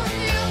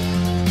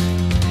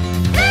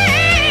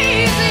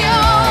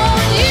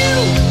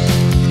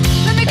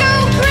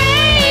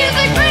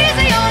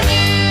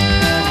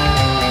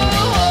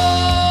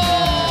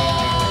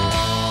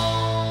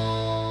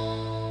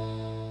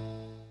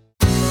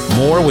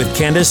 More with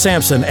Candace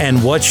Sampson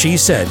and What She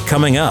Said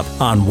coming up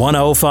on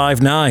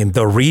 105.9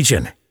 The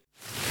Region.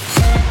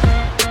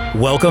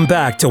 Welcome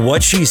back to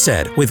What She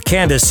Said with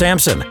Candace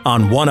Sampson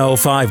on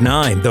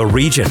 105.9 The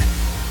Region.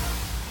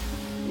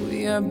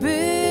 We are billions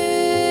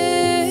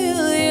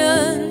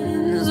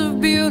of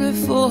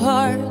beautiful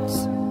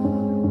hearts,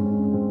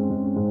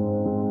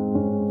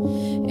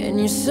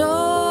 and you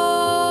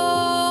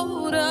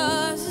sold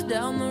us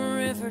down the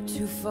river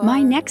too far.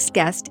 My next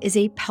guest is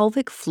a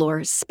pelvic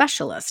floor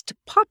specialist,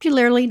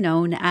 popularly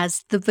known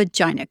as the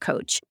Vagina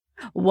Coach.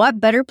 What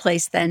better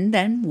place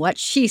than What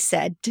She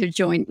Said to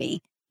join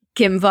me?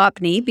 Kim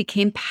Vopni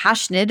became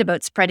passionate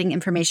about spreading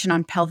information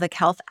on pelvic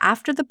health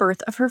after the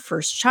birth of her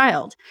first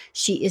child.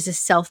 She is a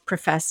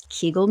self-professed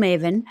Kegel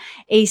maven,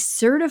 a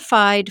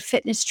certified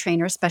fitness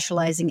trainer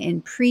specializing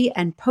in pre-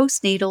 and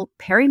postnatal,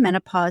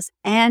 perimenopause,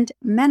 and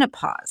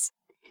menopause.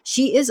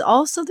 She is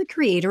also the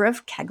creator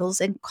of Kegels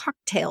and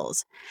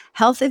Cocktails,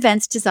 health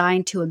events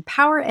designed to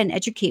empower and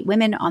educate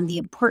women on the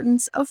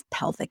importance of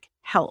pelvic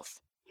health.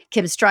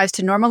 Kim strives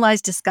to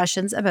normalize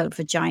discussions about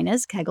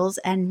vaginas, Kegels,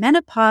 and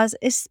menopause,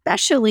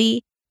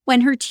 especially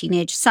when her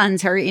teenage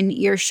sons are in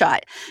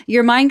earshot.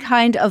 You're my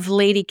kind of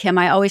lady, Kim.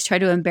 I always try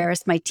to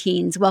embarrass my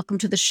teens. Welcome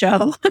to the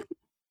show.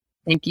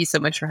 Thank you so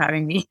much for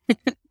having me.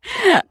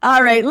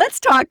 All right, let's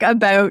talk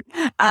about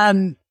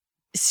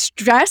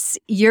stress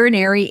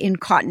urinary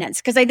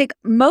incontinence, because I think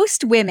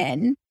most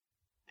women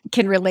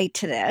can relate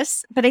to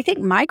this. But I think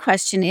my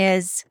question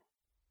is,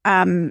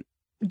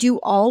 do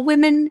all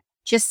women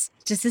does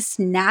this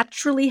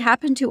naturally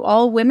happen to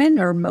all women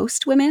or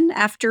most women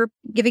after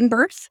giving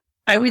birth?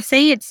 I would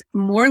say it's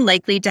more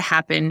likely to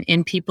happen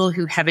in people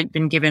who haven't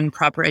been given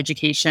proper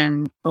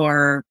education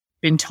or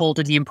been told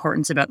of the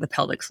importance about the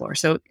pelvic floor.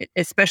 So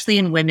especially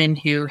in women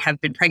who have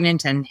been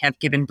pregnant and have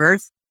given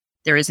birth,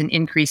 there is an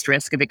increased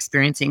risk of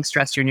experiencing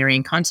stress urinary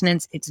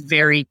incontinence. It's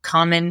very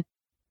common.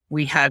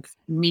 We have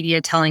media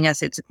telling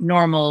us it's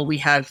normal. We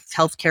have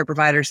healthcare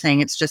providers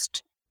saying it's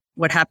just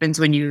what happens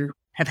when you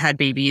have had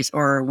babies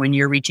or when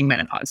you're reaching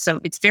menopause.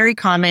 So it's very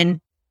common,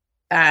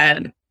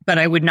 but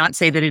I would not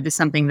say that it is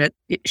something that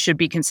it should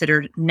be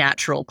considered a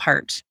natural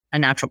part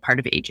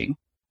of aging.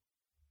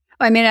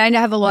 I mean, I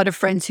have a lot of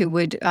friends who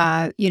would,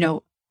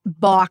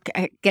 balk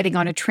at getting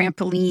on a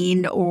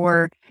trampoline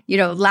or,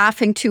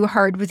 laughing too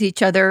hard with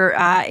each other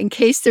in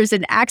case there's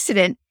an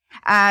accident.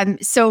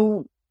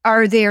 So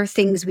are there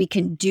things we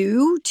can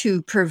do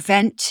to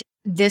prevent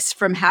this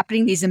from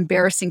happening, these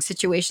embarrassing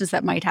situations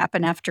that might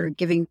happen after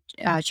giving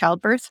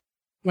childbirth?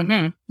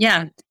 Mm-hmm.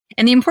 Yeah.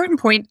 And the important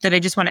point that I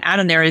just want to add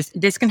on there is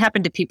this can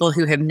happen to people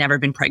who have never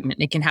been pregnant.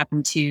 It can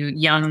happen to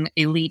young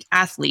elite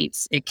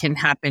athletes. It can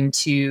happen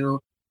to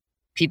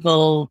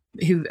people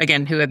who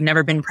have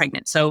never been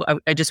pregnant. So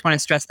I just want to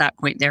stress that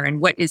point there.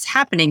 And what is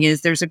happening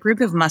is there's a group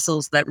of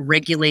muscles that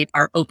regulate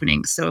our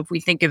openings. So if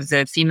we think of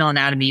the female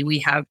anatomy, we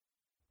have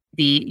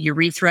the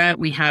urethra,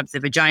 we have the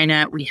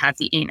vagina, we have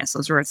the anus.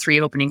 Those are our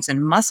three openings,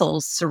 and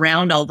muscles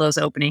surround all those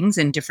openings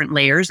in different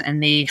layers,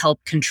 and they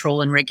help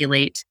control and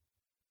regulate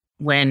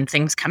when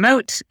things come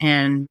out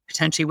and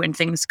potentially when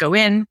things go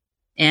in.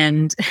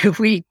 And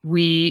we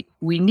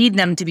need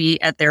them to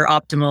be at their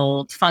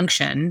optimal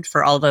function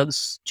for all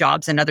those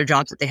jobs and other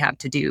jobs that they have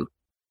to do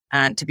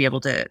to be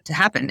able to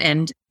happen.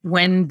 And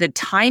when the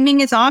timing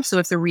is off, so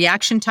if the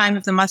reaction time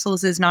of the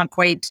muscles is not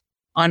quite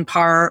on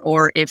par,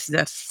 or if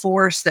the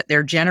force that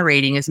they're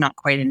generating is not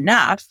quite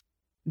enough,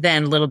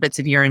 then little bits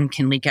of urine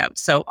can leak out.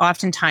 So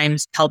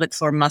oftentimes pelvic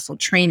floor muscle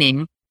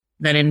training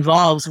that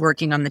involves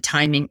working on the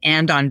timing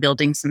and on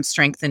building some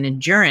strength and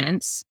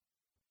endurance,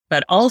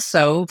 but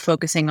also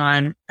focusing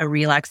on a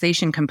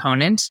relaxation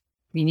component,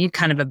 you need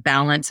kind of a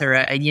balance or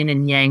a yin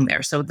and yang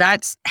there. So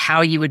that's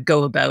how you would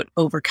go about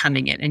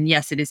overcoming it. And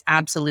yes, it is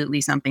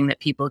absolutely something that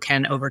people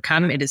can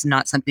overcome. It is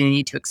not something they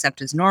need to accept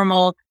as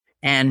normal,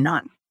 and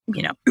not,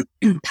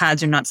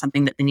 pads are not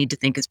something that they need to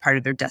think is part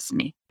of their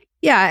destiny.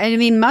 Yeah. And I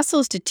mean,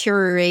 muscles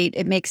deteriorate.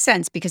 It makes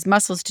sense because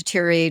muscles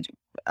deteriorate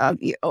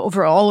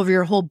over all of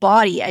your whole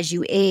body as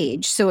you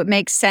age. So it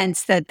makes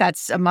sense that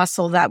that's a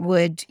muscle that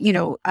would,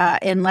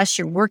 unless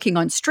you're working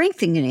on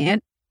strengthening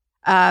it,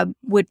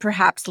 would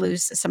perhaps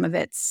lose some of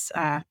its,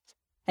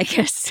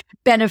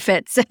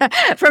 benefits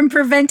from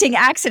preventing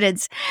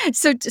accidents.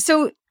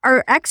 So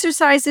are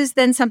exercises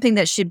then something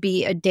that should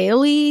be a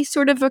daily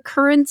sort of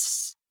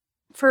occurrence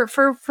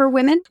for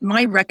women?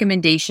 My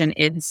recommendation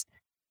is,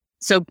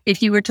 so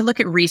if you were to look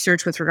at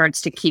research with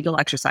regards to Kegel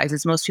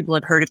exercises, most people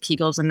have heard of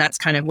Kegels, and that's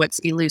kind of what's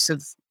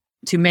elusive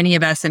to many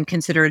of us and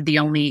considered the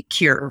only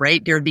cure,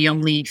 right? They're the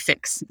only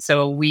fix.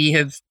 So we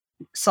have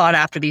sought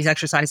after these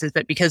exercises,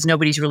 but because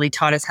nobody's really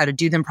taught us how to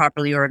do them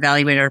properly or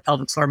evaluate our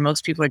pelvic floor,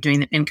 most people are doing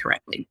them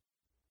incorrectly.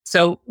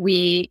 So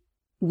we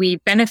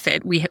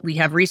benefit. We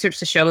have research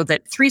to show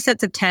that 3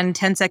 sets of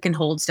 10-second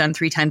holds done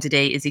 3 times a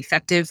day is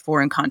effective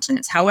for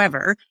incontinence.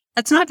 However,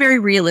 that's not very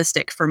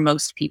realistic for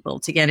most people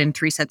to get in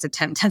 3 sets of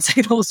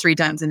 10-second holds 3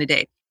 times in a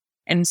day.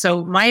 And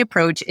so my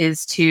approach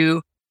is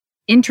to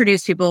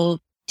introduce people,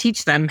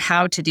 teach them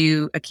how to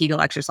do a Kegel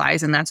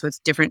exercise, and that's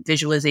with different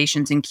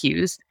visualizations and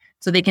cues,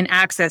 so they can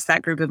access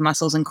that group of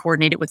muscles and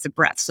coordinate it with the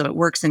breath. So it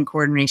works in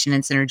coordination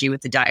and synergy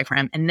with the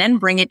diaphragm, and then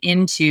bring it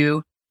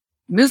into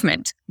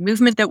movement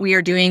that we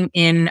are doing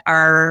in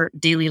our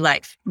daily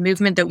life,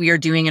 movement that we are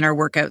doing in our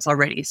workouts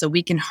already. So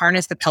we can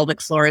harness the pelvic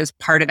floor as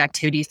part of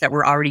activities that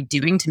we're already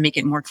doing to make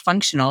it more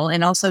functional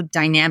and also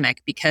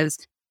dynamic. Because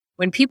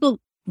when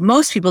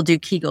most people do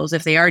Kegels,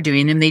 if they are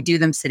doing them, they do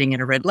them sitting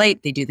at a red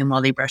light. They do them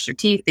while they brush their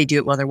teeth. They do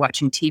it while they're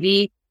watching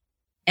TV.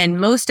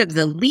 And most of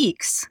the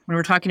leaks, when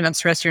we're talking about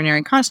stress urinary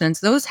incontinence,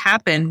 those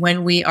happen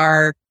when we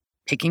are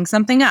picking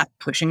something up,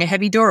 pushing a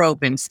heavy door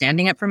open,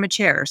 standing up from a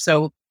chair.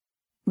 So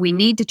we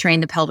need to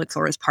train the pelvic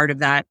floor as part of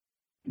that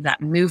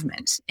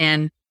movement.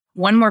 And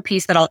one more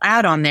piece that I'll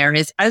add on there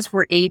is, as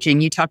we're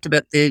aging, you talked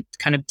about the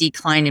kind of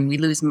decline, and we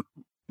lose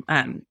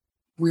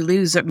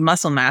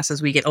muscle mass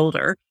as we get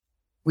older.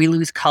 We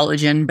lose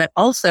collagen, but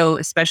also,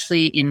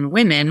 especially in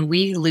women,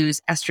 we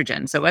lose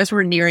estrogen. So as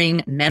we're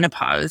nearing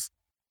menopause,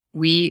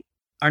 we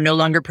are no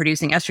longer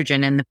producing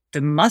estrogen, and the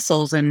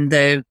muscles and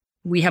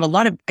we have a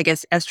lot of, I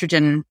guess,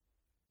 estrogen,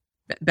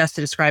 best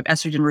to describe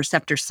estrogen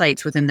receptor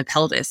sites within the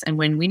pelvis. And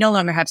when we no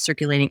longer have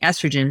circulating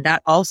estrogen,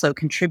 that also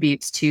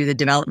contributes to the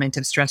development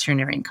of stress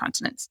urinary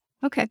incontinence.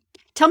 Okay.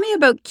 Tell me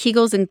about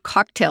Kegels and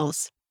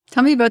cocktails.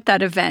 Tell me about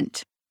that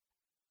event.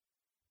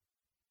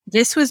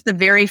 This was the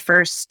very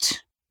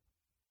first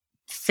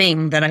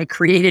thing that I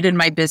created in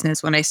my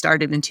business when I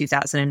started in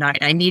 2009.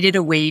 I needed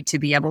a way to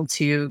be able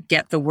to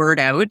get the word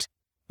out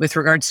with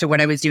regards to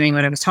what I was doing,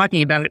 what I was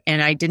talking about.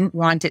 And I didn't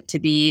want it to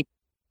be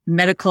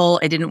medical.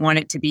 I didn't want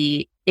it to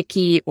be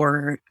icky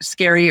or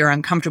scary or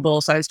uncomfortable.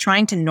 So I was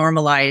trying to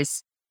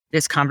normalize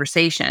this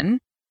conversation,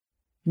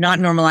 not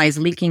normalize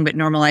leaking, but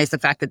normalize the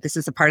fact that this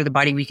is a part of the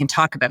body we can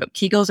talk about.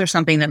 Kegels are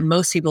something that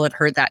most people have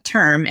heard that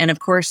term. And of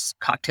course,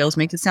 cocktails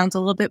make it sound a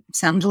little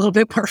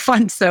bit more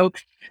fun. So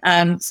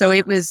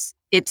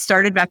it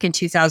started back in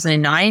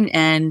 2009,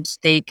 and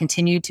they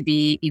continue to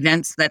be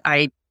events that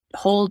I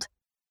hold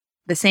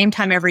the same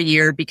time every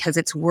year because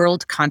it's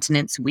World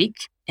Continence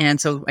Week. And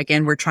so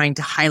again, we're trying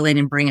to highlight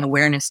and bring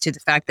awareness to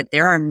the fact that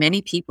there are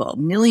many people,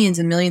 millions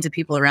and millions of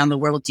people around the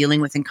world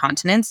dealing with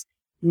incontinence,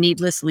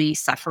 needlessly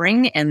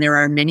suffering, and there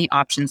are many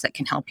options that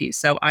can help you.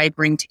 So I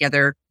bring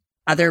together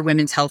other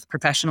women's health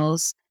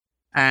professionals,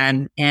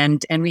 and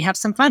we have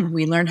some fun.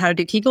 We learn how to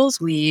do Kegels.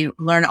 We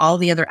learn all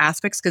the other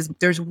aspects, because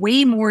there's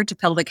way more to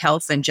pelvic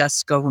health than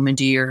just go home and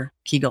do your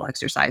Kegel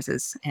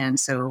exercises. And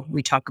so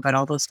we talk about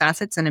all those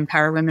facets and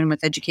empower women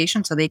with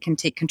education so they can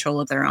take control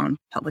of their own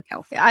pelvic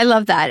health. I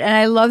love that. And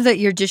I love that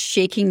you're just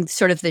shaking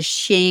sort of the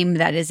shame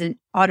that isn't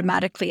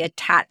automatically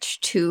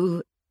attached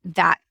to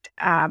that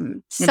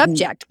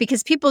subject,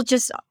 because people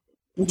just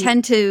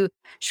tend to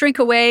shrink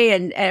away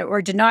and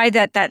or deny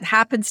that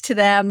happens to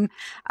them.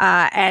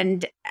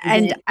 And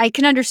I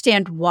can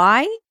understand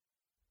why,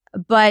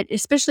 but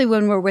especially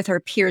when we're with our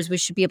peers, we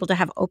should be able to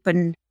have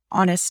open,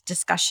 honest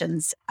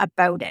discussions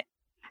about it.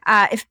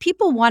 If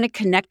people want to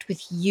connect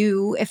with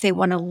you, if they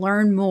want to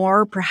learn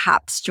more,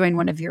 perhaps join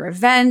one of your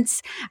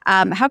events,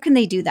 how can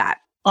they do that?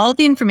 All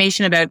the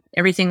information about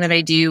everything that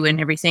I do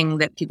and everything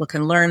that people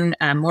can learn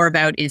more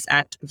about is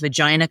at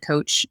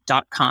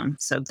vaginacoach.com.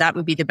 So that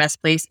would be the best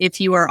place.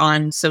 If you are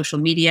on social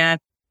media,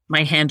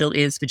 my handle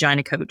is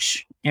Vagina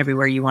Coach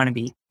everywhere you want to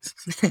be.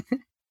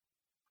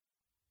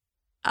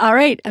 All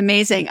right.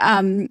 Amazing.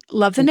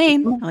 Love the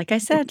name. Like I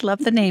said, love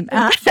the name.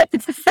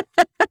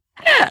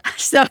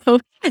 So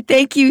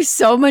thank you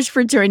so much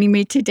for joining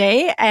me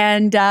today.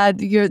 And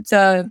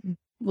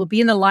we'll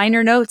be in the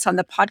liner notes on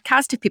the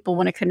podcast if people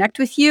want to connect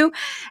with you.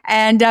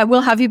 And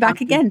we'll have you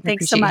back again.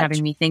 Thanks so much. Appreciate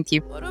having me. Thank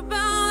you. What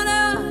about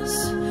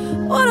us?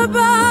 What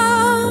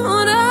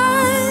about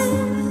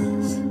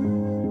us?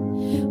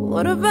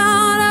 What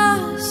about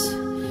us?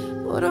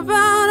 What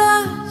about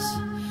us?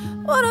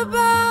 What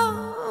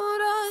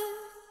about us?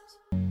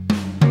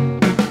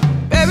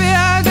 Baby,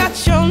 I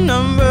got your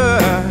number.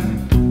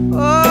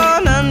 Oh,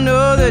 and I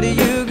know that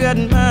you got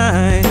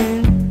mine.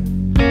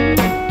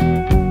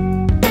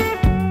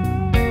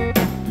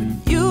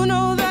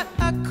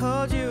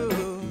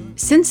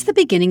 Since the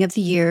beginning of the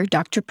year,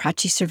 Dr.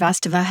 Prachi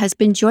Srivastava has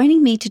been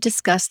joining me to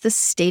discuss the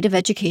state of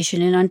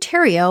education in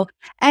Ontario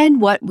and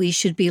what we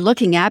should be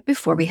looking at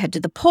before we head to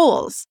the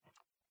polls.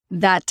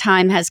 That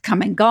time has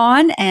come and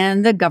gone,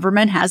 and the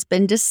government has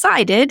been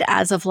decided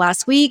as of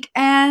last week.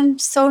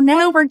 And so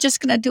now we're just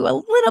going to do a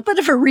little bit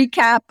of a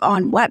recap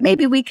on what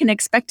maybe we can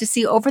expect to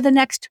see over the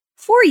next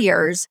 4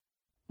 years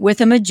with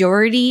a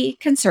majority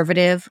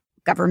Conservative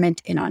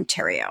government in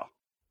Ontario.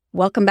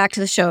 Welcome back to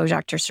the show,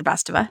 Dr.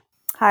 Srivastava.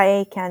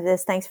 Hi,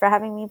 Candice. Thanks for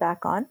having me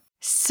back on.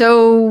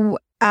 So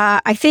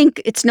I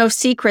think it's no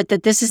secret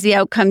that this is the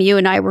outcome you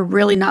and I were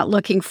really not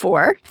looking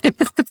for.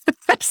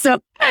 So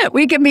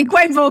we can be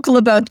quite vocal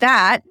about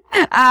that.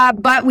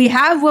 But we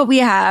have what we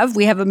have.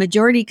 We have a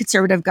majority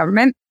Conservative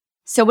government.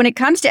 So when it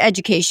comes to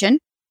education,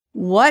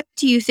 what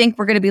do you think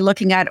we're going to be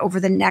looking at over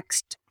the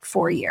next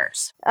 4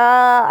 years?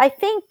 I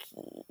think,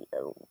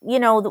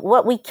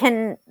 what we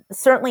can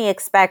certainly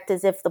expect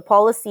is if the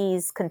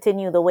policies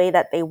continue the way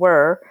that they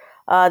were.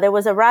 There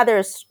was a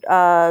rather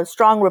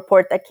strong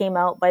report that came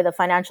out by the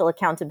Financial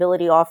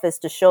Accountability Office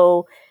to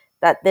show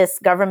that this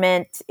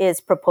government is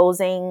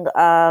proposing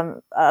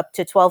up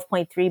to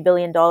 $12.3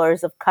 billion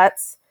of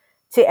cuts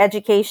to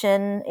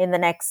education in the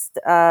next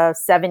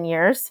 7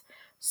 years.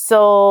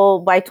 So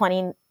by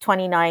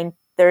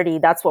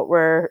 2029-30, that's what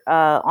we're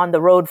on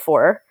the road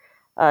for,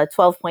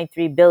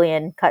 $12.3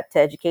 billion cut to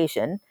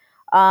education.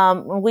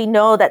 We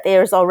know that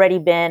there's already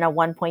been a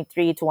 1.3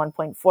 to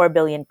 1.4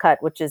 billion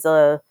cut, which is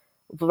a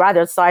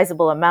rather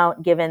sizable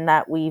amount given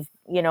that we've,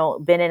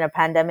 been in a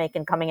pandemic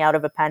and coming out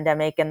of a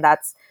pandemic, and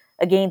that's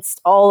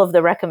against all of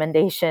the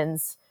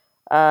recommendations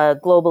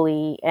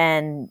globally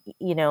and,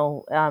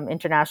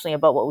 internationally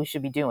about what we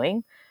should be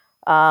doing.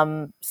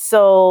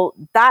 So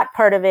that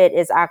part of it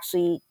is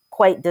actually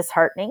quite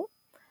disheartening.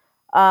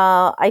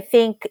 I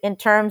think in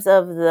terms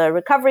of the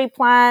recovery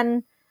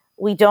plan,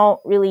 we don't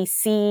really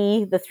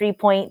see the 3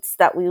 points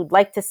that we would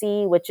like to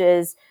see, which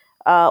is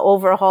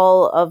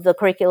overhaul of the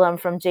curriculum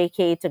from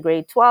JK to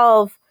grade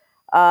 12,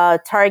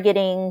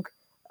 targeting,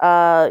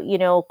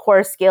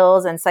 core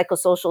skills and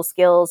psychosocial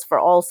skills for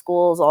all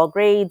schools, all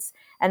grades.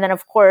 And then,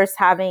 of course,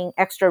 having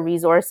extra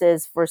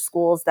resources for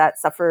schools that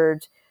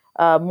suffered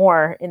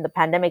more in the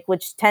pandemic,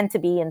 which tend to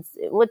be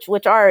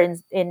which are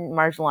in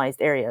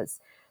marginalized areas.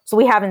 So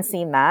we haven't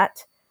seen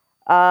that.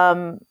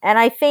 And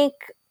I think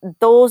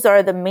those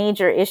are the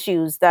major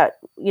issues that,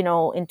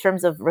 in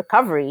terms of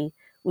recovery,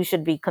 we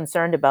should be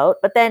concerned about.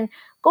 But then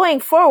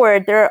going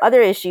forward, there are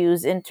other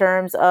issues in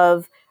terms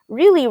of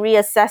really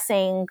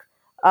reassessing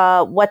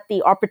what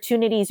the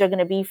opportunities are going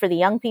to be for the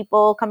young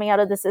people coming out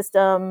of the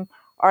system.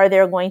 Are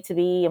there going to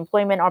be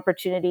employment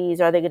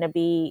opportunities? Are there going to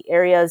be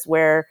areas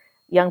where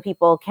young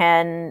people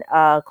can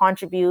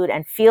contribute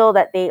and feel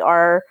that they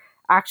are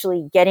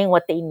actually getting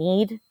what they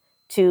need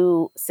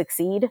to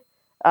succeed,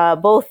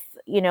 both,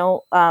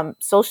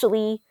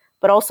 socially,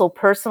 but also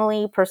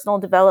personally, personal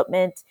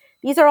development?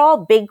 These are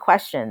all big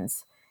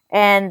questions.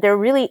 And there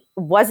really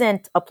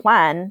wasn't a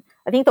plan.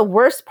 I think the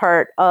worst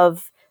part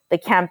of the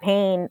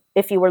campaign,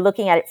 if you were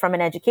looking at it from an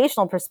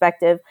educational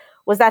perspective,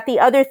 was that the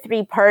other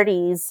three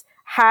parties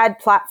had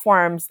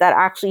platforms that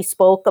actually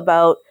spoke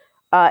about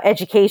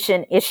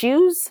education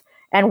issues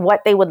and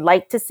what they would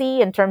like to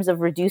see in terms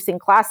of reducing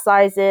class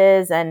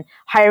sizes and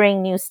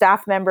hiring new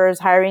staff members,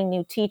 hiring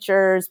new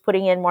teachers,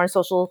 putting in more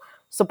social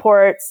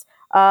supports.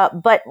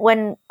 But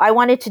when I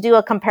wanted to do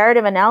a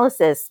comparative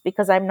analysis,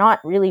 because I'm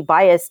not really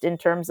biased in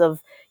terms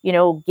of,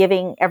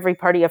 giving every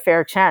party a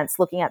fair chance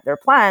looking at their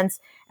plans,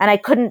 and I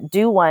couldn't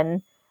do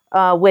one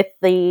with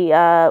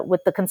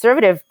the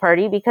Conservative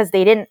Party because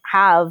they didn't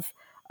have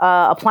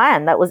a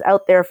plan that was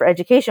out there for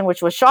education,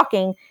 which was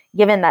shocking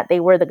given that they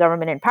were the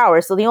government in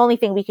power. So the only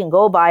thing we can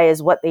go by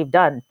is what they've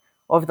done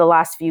over the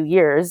last few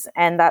years.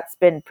 And that's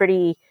been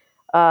pretty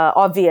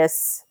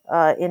obvious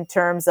in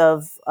terms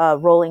of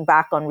rolling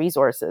back on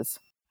resources.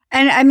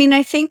 And I mean,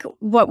 I think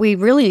what we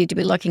really need to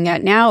be looking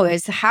at now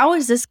is how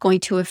is this going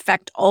to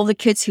affect all the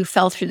kids who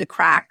fell through the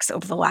cracks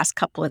over the last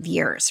couple of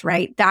years,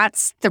 right?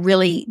 That's the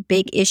really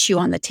big issue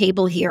on the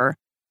table here.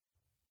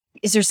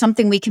 Is there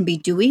something we can be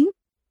doing?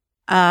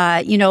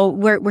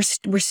 We're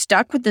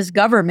stuck with this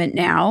government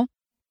now.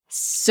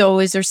 So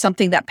is there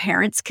something that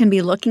parents can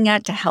be looking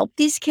at to help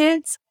these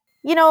kids?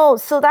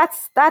 So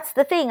that's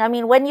the thing. I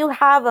mean, when you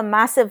have a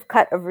massive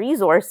cut of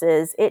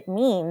resources, it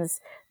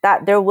means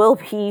that there will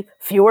be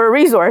fewer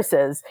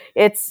resources.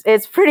 It's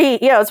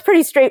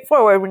pretty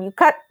straightforward. When you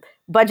cut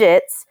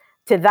budgets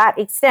to that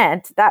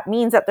extent, that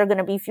means that there are going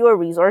to be fewer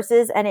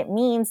resources, and it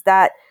means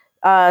that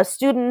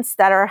students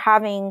that are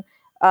having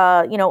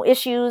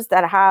issues,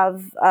 that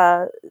have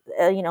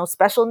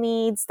special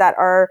needs, that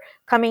are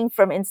coming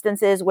from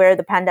instances where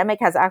the pandemic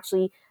has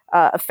actually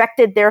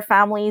affected their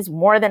families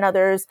more than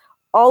others.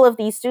 All of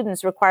these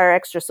students require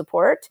extra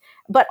support,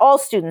 but all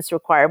students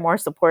require more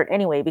support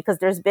anyway, because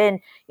there's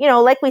been,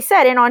 like we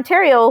said, in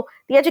Ontario,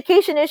 the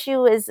education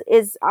issue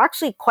is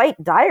actually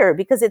quite dire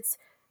because it's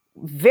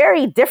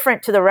very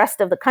different to the rest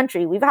of the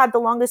country. We've had the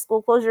longest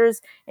school closures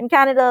in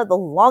Canada, the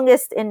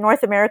longest in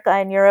North America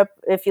and Europe,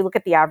 if you look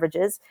at the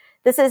averages.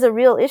 This is a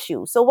real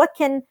issue. So what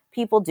can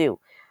people do?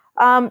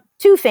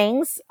 Two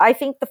things. I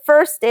think the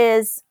first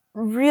is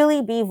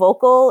really be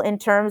vocal in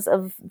terms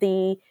of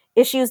the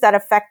issues that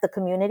affect the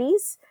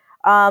communities,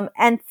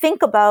 and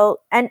think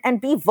about and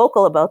be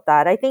vocal about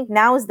that. I think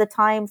now is the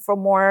time for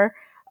more,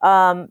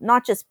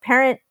 not just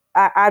parent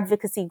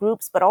advocacy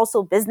groups, but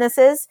also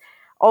businesses,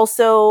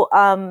 also,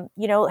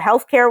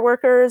 healthcare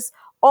workers.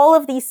 All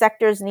of these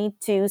sectors need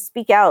to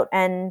speak out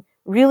and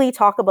really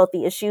talk about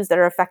the issues that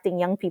are affecting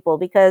young people,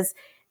 because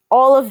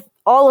all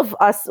of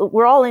us,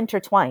 we're all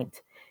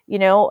intertwined.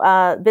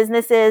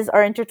 Businesses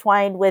are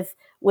intertwined with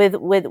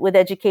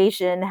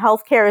education.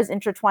 Healthcare is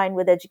intertwined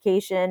with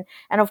education.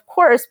 And of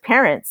course,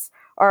 parents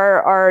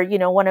are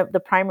one of the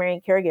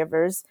primary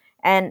caregivers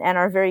and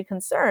are very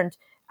concerned,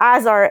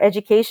 as are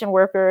education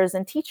workers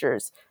and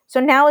teachers. So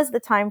now is the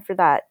time for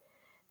that.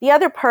 The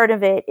other part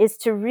of it is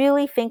to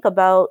really think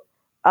about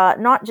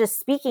not just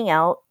speaking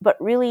out, but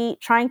really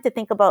trying to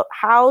think about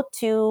how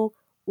to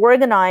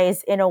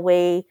organize in a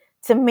way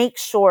to make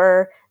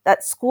sure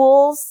that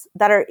schools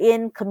that are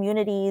in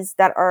communities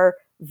that are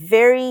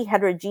very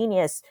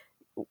heterogeneous,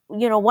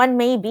 one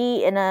may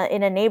be in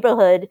a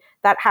neighborhood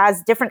that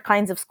has different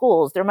kinds of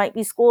schools. There might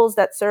be schools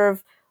that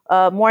serve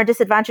more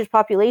disadvantaged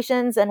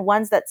populations and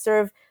ones that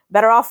serve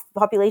better off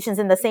populations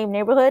in the same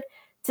neighborhood,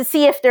 to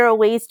see if there are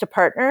ways to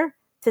partner,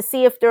 to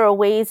see if there are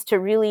ways to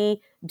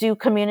really do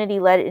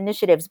community-led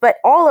initiatives. But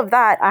all of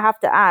that, I have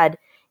to add,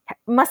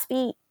 must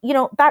be,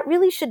 that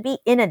really should be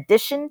in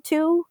addition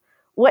to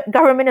what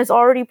government is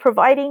already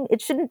providing.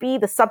 It shouldn't be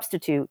the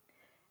substitute.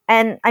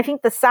 And I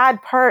think the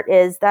sad part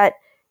is that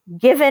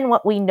given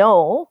what we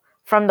know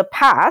from the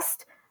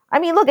past, I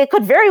mean, look, it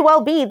could very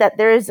well be that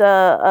there's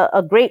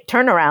a great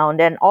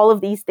turnaround and all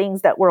of these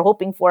things that we're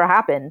hoping for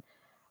happen.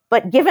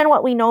 But given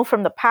what we know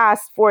from the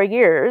past 4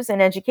 years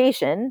in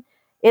education,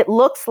 it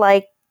looks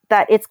like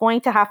that it's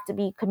going to have to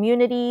be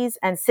communities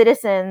and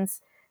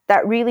citizens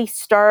that really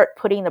start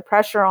putting the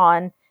pressure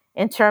on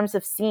in terms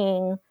of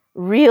seeing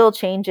real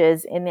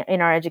changes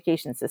in our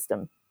education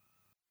system.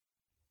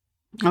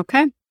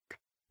 Okay.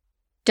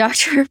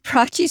 Dr.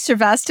 Prachi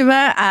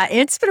Srivastava,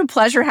 it's been a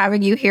pleasure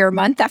having you here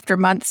month after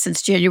month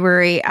since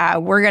January.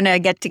 We're going to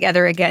get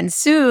together again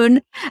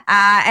soon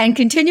and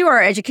continue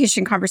our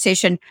education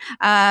conversation.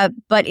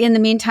 But in the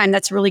meantime,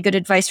 that's really good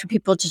advice for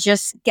people to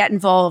just get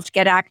involved,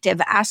 get active,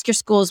 ask your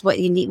schools what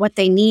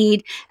they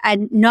need,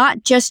 and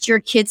not just your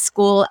kids'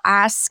 school.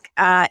 Ask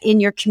in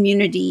your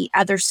community,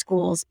 other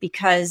schools,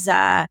 because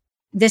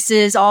this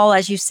is all,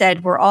 as you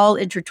said, we're all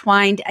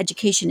intertwined.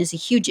 Education is a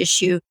huge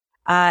issue.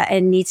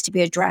 And needs to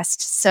be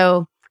addressed.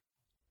 So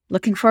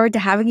looking forward to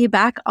having you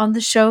back on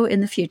the show in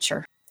the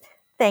future.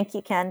 Thank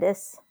you,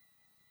 Candice.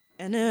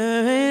 And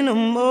there ain't no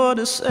more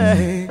to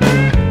say.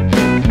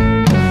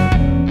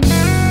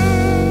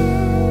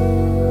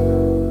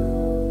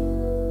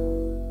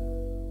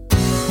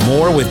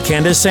 More with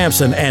Candice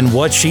Sampson and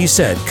What She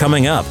Said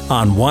coming up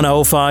on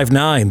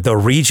 105.9 The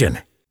Region.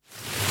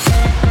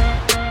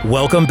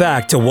 Welcome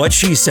back to What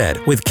She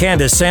Said with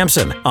Candice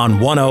Sampson on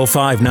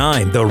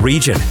 105.9 The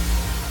Region.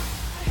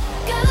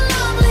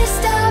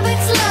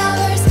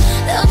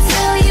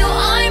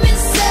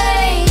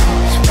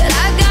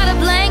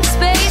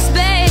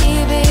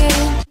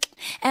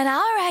 And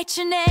I'll write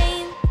your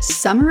name.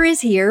 Summer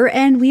is here,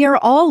 and we are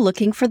all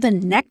looking for the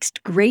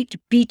next great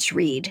beach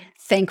read.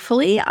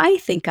 Thankfully, I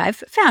think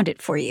I've found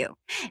it for you.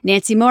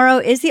 Nancy Mauro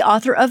is the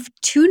author of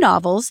 2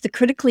 novels, the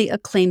critically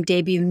acclaimed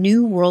debut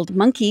New World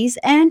Monkeys,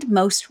 and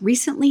most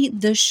recently,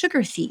 The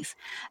Sugar Thief,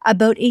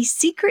 about a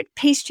secret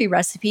pastry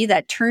recipe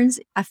that turns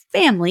a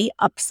family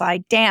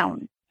upside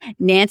down.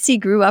 Nancy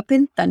grew up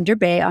in Thunder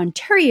Bay,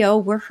 Ontario,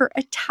 where her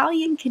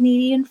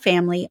Italian-Canadian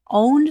family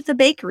owned the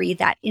bakery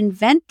that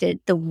invented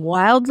the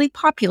wildly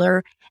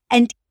popular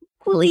and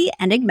equally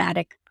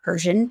enigmatic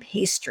Persian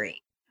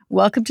pastry.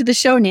 Welcome to the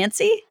show,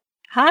 Nancy.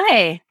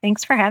 Hi,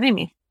 thanks for having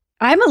me.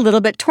 I'm a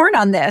little bit torn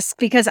on this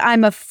because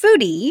I'm a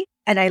foodie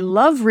and I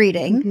love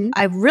reading. Mm-hmm.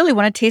 I really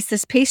want to taste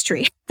this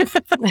pastry.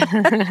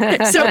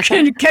 So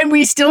can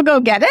we still go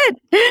get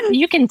it?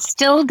 You can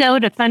still go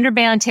to Thunder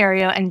Bay,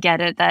 Ontario and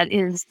get it. That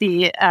is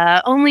the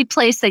only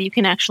place that you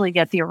can actually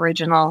get the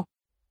original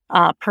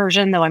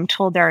Persian, though I'm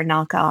told there are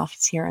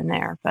knockoffs here and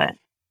there. But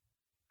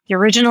the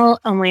original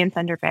only in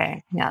Thunder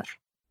Bay, yes.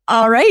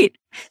 All right.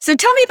 So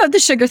tell me about The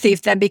Sugar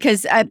Thief then,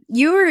 because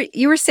you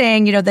were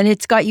saying, that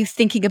it's got you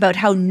thinking about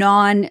how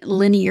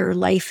non-linear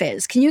life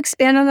is. Can you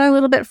expand on that a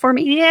little bit for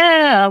me?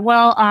 Yeah.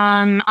 Well,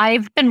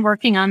 I've been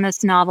working on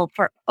this novel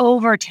for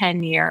over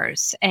 10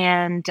 years,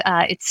 and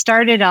it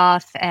started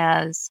off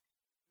as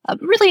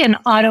really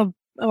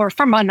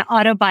from an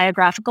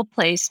autobiographical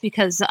place,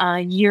 because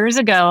years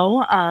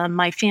ago,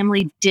 my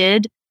family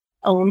did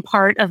own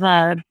part of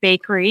a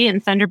bakery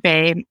in Thunder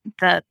Bay,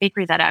 the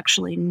bakery that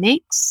actually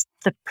makes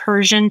the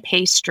Persian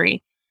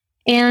pastry.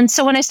 And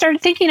so when I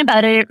started thinking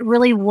about it, it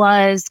really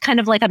was kind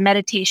of like a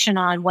meditation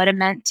on what it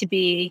meant to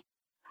be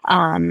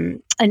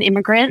an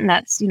immigrant, and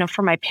that's,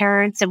 for my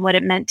parents, and what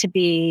it meant to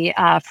be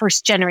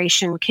first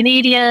generation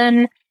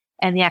Canadian,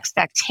 and the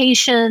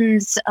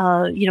expectations,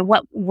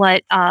 what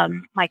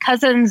my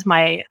cousins,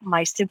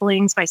 my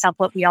siblings, myself,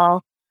 what we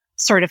all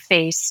sort of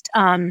faced.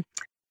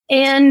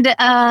 And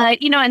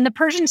the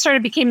Persian sort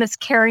of became this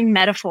caring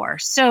metaphor.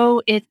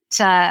 So it,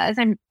 as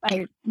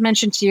I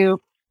mentioned to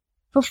you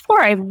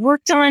before, I've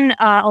worked on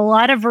a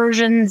lot of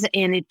versions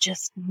and it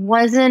just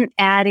wasn't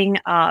adding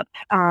up.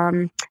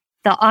 The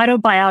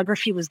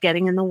autobiography was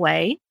getting in the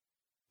way.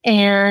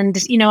 And,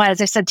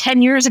 as I said,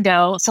 10 years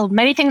ago, so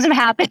many things have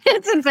happened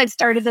since I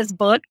started this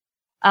book.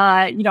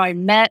 I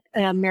met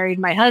and married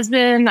my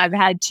husband. I've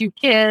had 2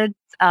 kids,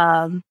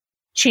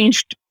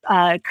 changed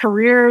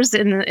careers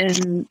in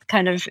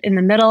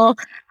the middle,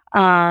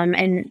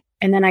 and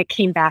then I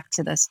came back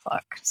to this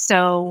book.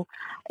 So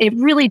it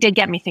really did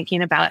get me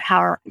thinking about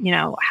how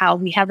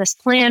we have this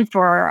plan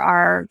for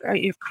our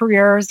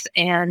careers,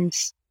 and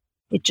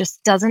it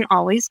just doesn't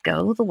always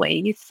go the way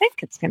you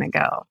think it's going to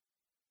go.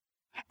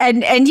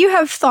 And you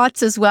have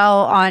thoughts as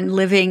well on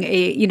living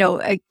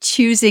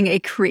choosing a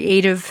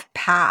creative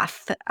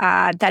path,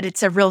 that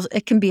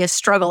it can be a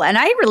struggle. And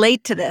I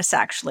relate to this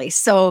actually.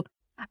 So,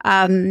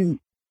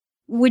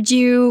 would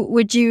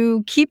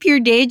you keep your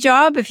day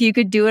job if you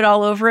could do it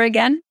all over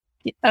again?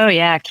 Oh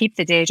yeah, keep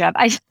the day job.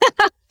 Isn't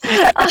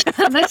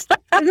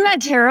that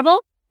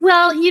terrible?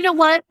 Well, you know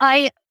what?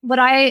 I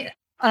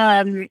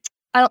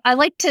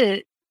like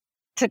to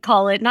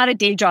call it not a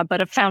day job,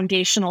 but a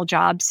foundational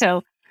job.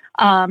 So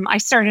I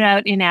started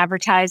out in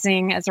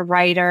advertising as a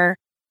writer,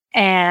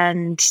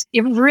 and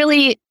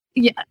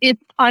it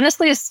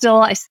honestly is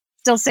I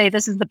still say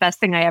this is the best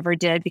thing I ever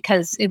did,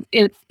 because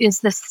it is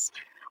this,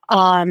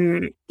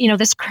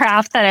 this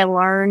craft that I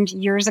learned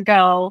years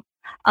ago.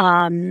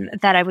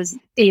 that I was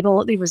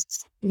able, it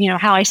was,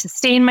 how I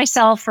sustained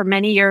myself for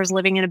many years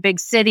living in a big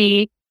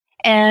city.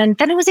 And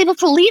then I was able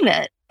to leave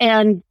it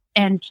and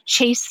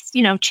chase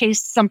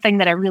something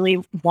that I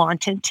really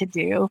wanted to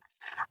do.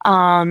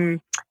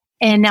 And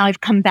now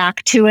I've come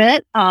back to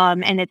it.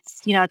 And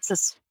it's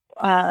this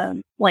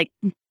like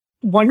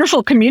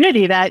wonderful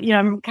community that,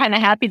 I'm kind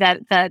of happy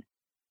that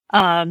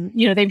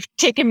they've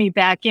taken me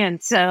back in.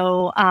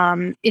 So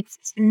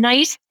it's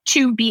nice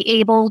to be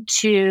able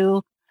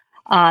to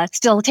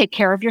still take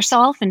care of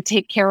yourself and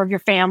take care of your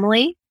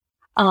family.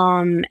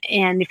 And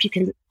if you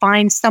can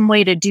find some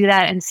way to do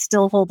that and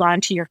still hold on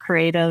to your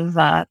creative,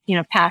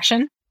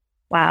 passion,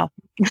 wow,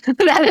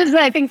 that is,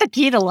 I think, the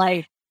key to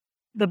life.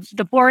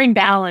 The boring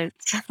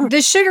balance.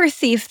 The Sugar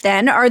Thief,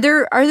 then, are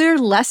there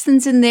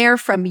lessons in there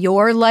from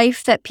your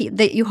life that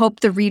you hope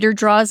the reader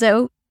draws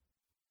out?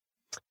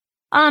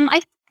 I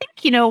think,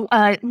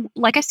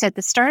 like I said,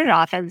 this started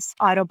off as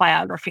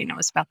autobiography. It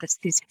was about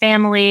these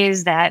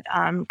families that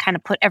kind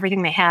of put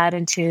everything they had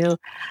into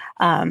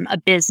a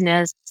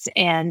business,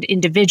 and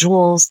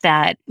individuals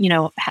that,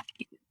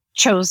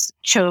 chose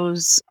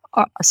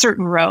a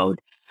certain road.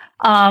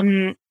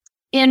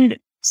 And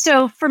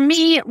so for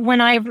me, when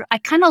I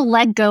kind of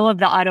let go of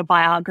the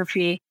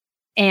autobiography,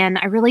 and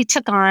I really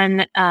took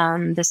on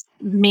this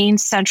main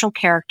central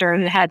character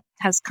who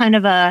has kind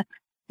of a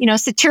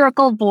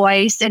satirical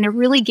voice, and it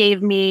really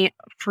gave me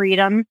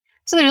freedom.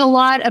 So there's a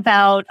lot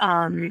about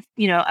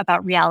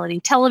about reality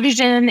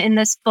television in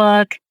this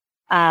book.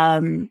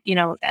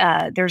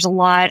 There's a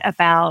lot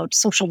about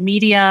social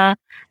media,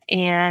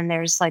 and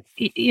there's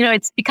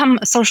it's become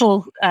a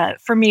social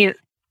for me.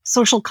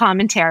 Social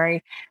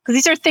commentary, because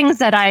these are things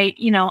that I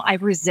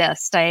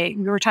resist. We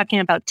were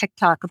talking about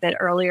TikTok a bit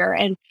earlier,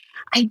 and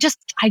I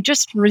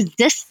just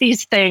resist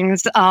these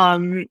things.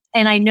 And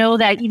I know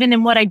that even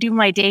in what I do in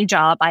my day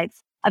job, I've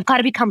got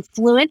to become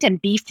fluent and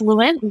be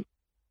fluent.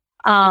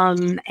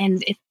 And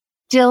it's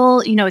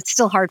still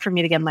hard for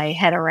me to get my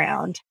head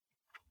around.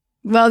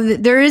 Well,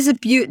 there is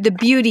the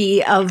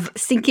beauty of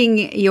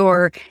sinking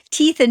your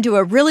teeth into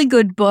a really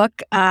good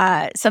book,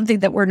 something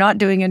that we're not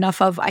doing enough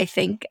of, I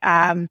think.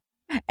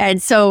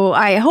 And so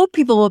I hope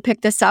people will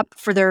pick this up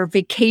for their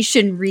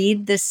vacation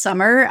read this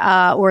summer,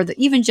 or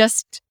even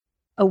just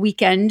a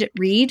weekend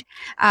read.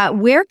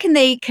 Where can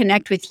they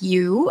connect with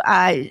you?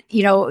 Are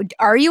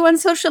you on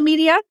social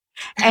media?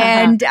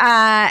 And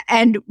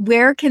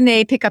where can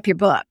they pick up your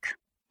book?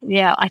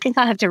 Yeah, I think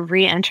I'll have to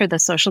re-enter the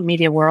social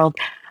media world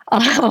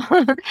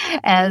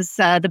as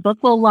the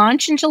book will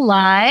launch in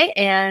July,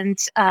 and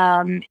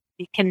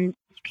you can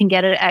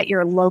get it at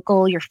your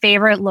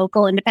favorite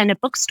local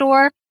independent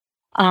bookstore.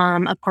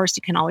 Of course,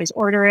 you can always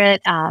order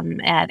it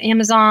at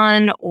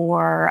Amazon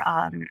or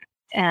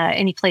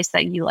any place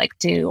that you like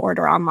to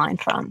order online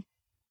from.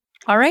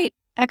 All right.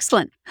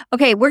 Excellent.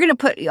 Okay. We're going to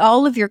put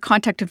all of your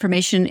contact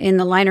information in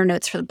the liner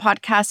notes for the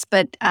podcast.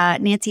 But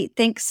Nancy,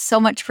 thanks so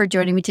much for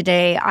joining me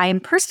today. I am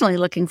personally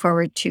looking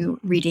forward to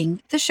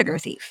reading The Sugar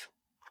Thief.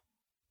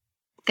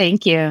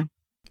 Thank you.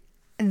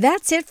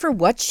 That's it for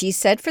What She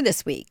Said for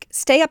this week.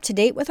 Stay up to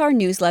date with our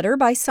newsletter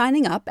by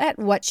signing up at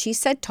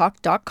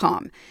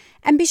whatshesaidtalk.com.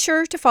 And be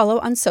sure to follow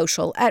on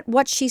social at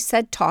What She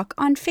Said Talk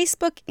on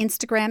Facebook,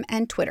 Instagram,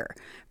 and Twitter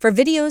for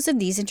videos of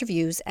these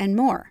interviews and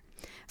more.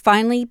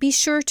 Finally, be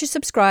sure to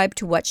subscribe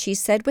to What She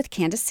Said with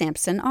Candace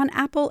Sampson on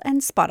Apple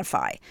and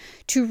Spotify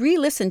to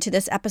re-listen to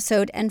this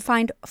episode and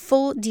find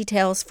full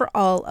details for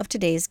all of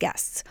today's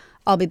guests.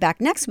 I'll be back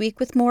next week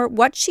with more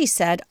What She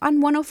Said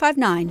on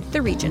 105.9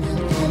 The Region.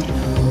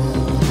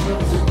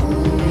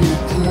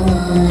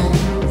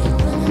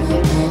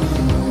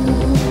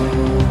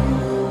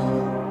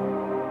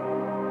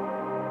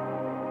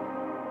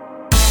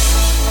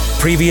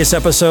 Previous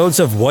episodes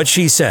of What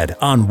She Said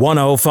on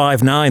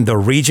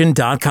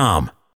 1059theregion.com.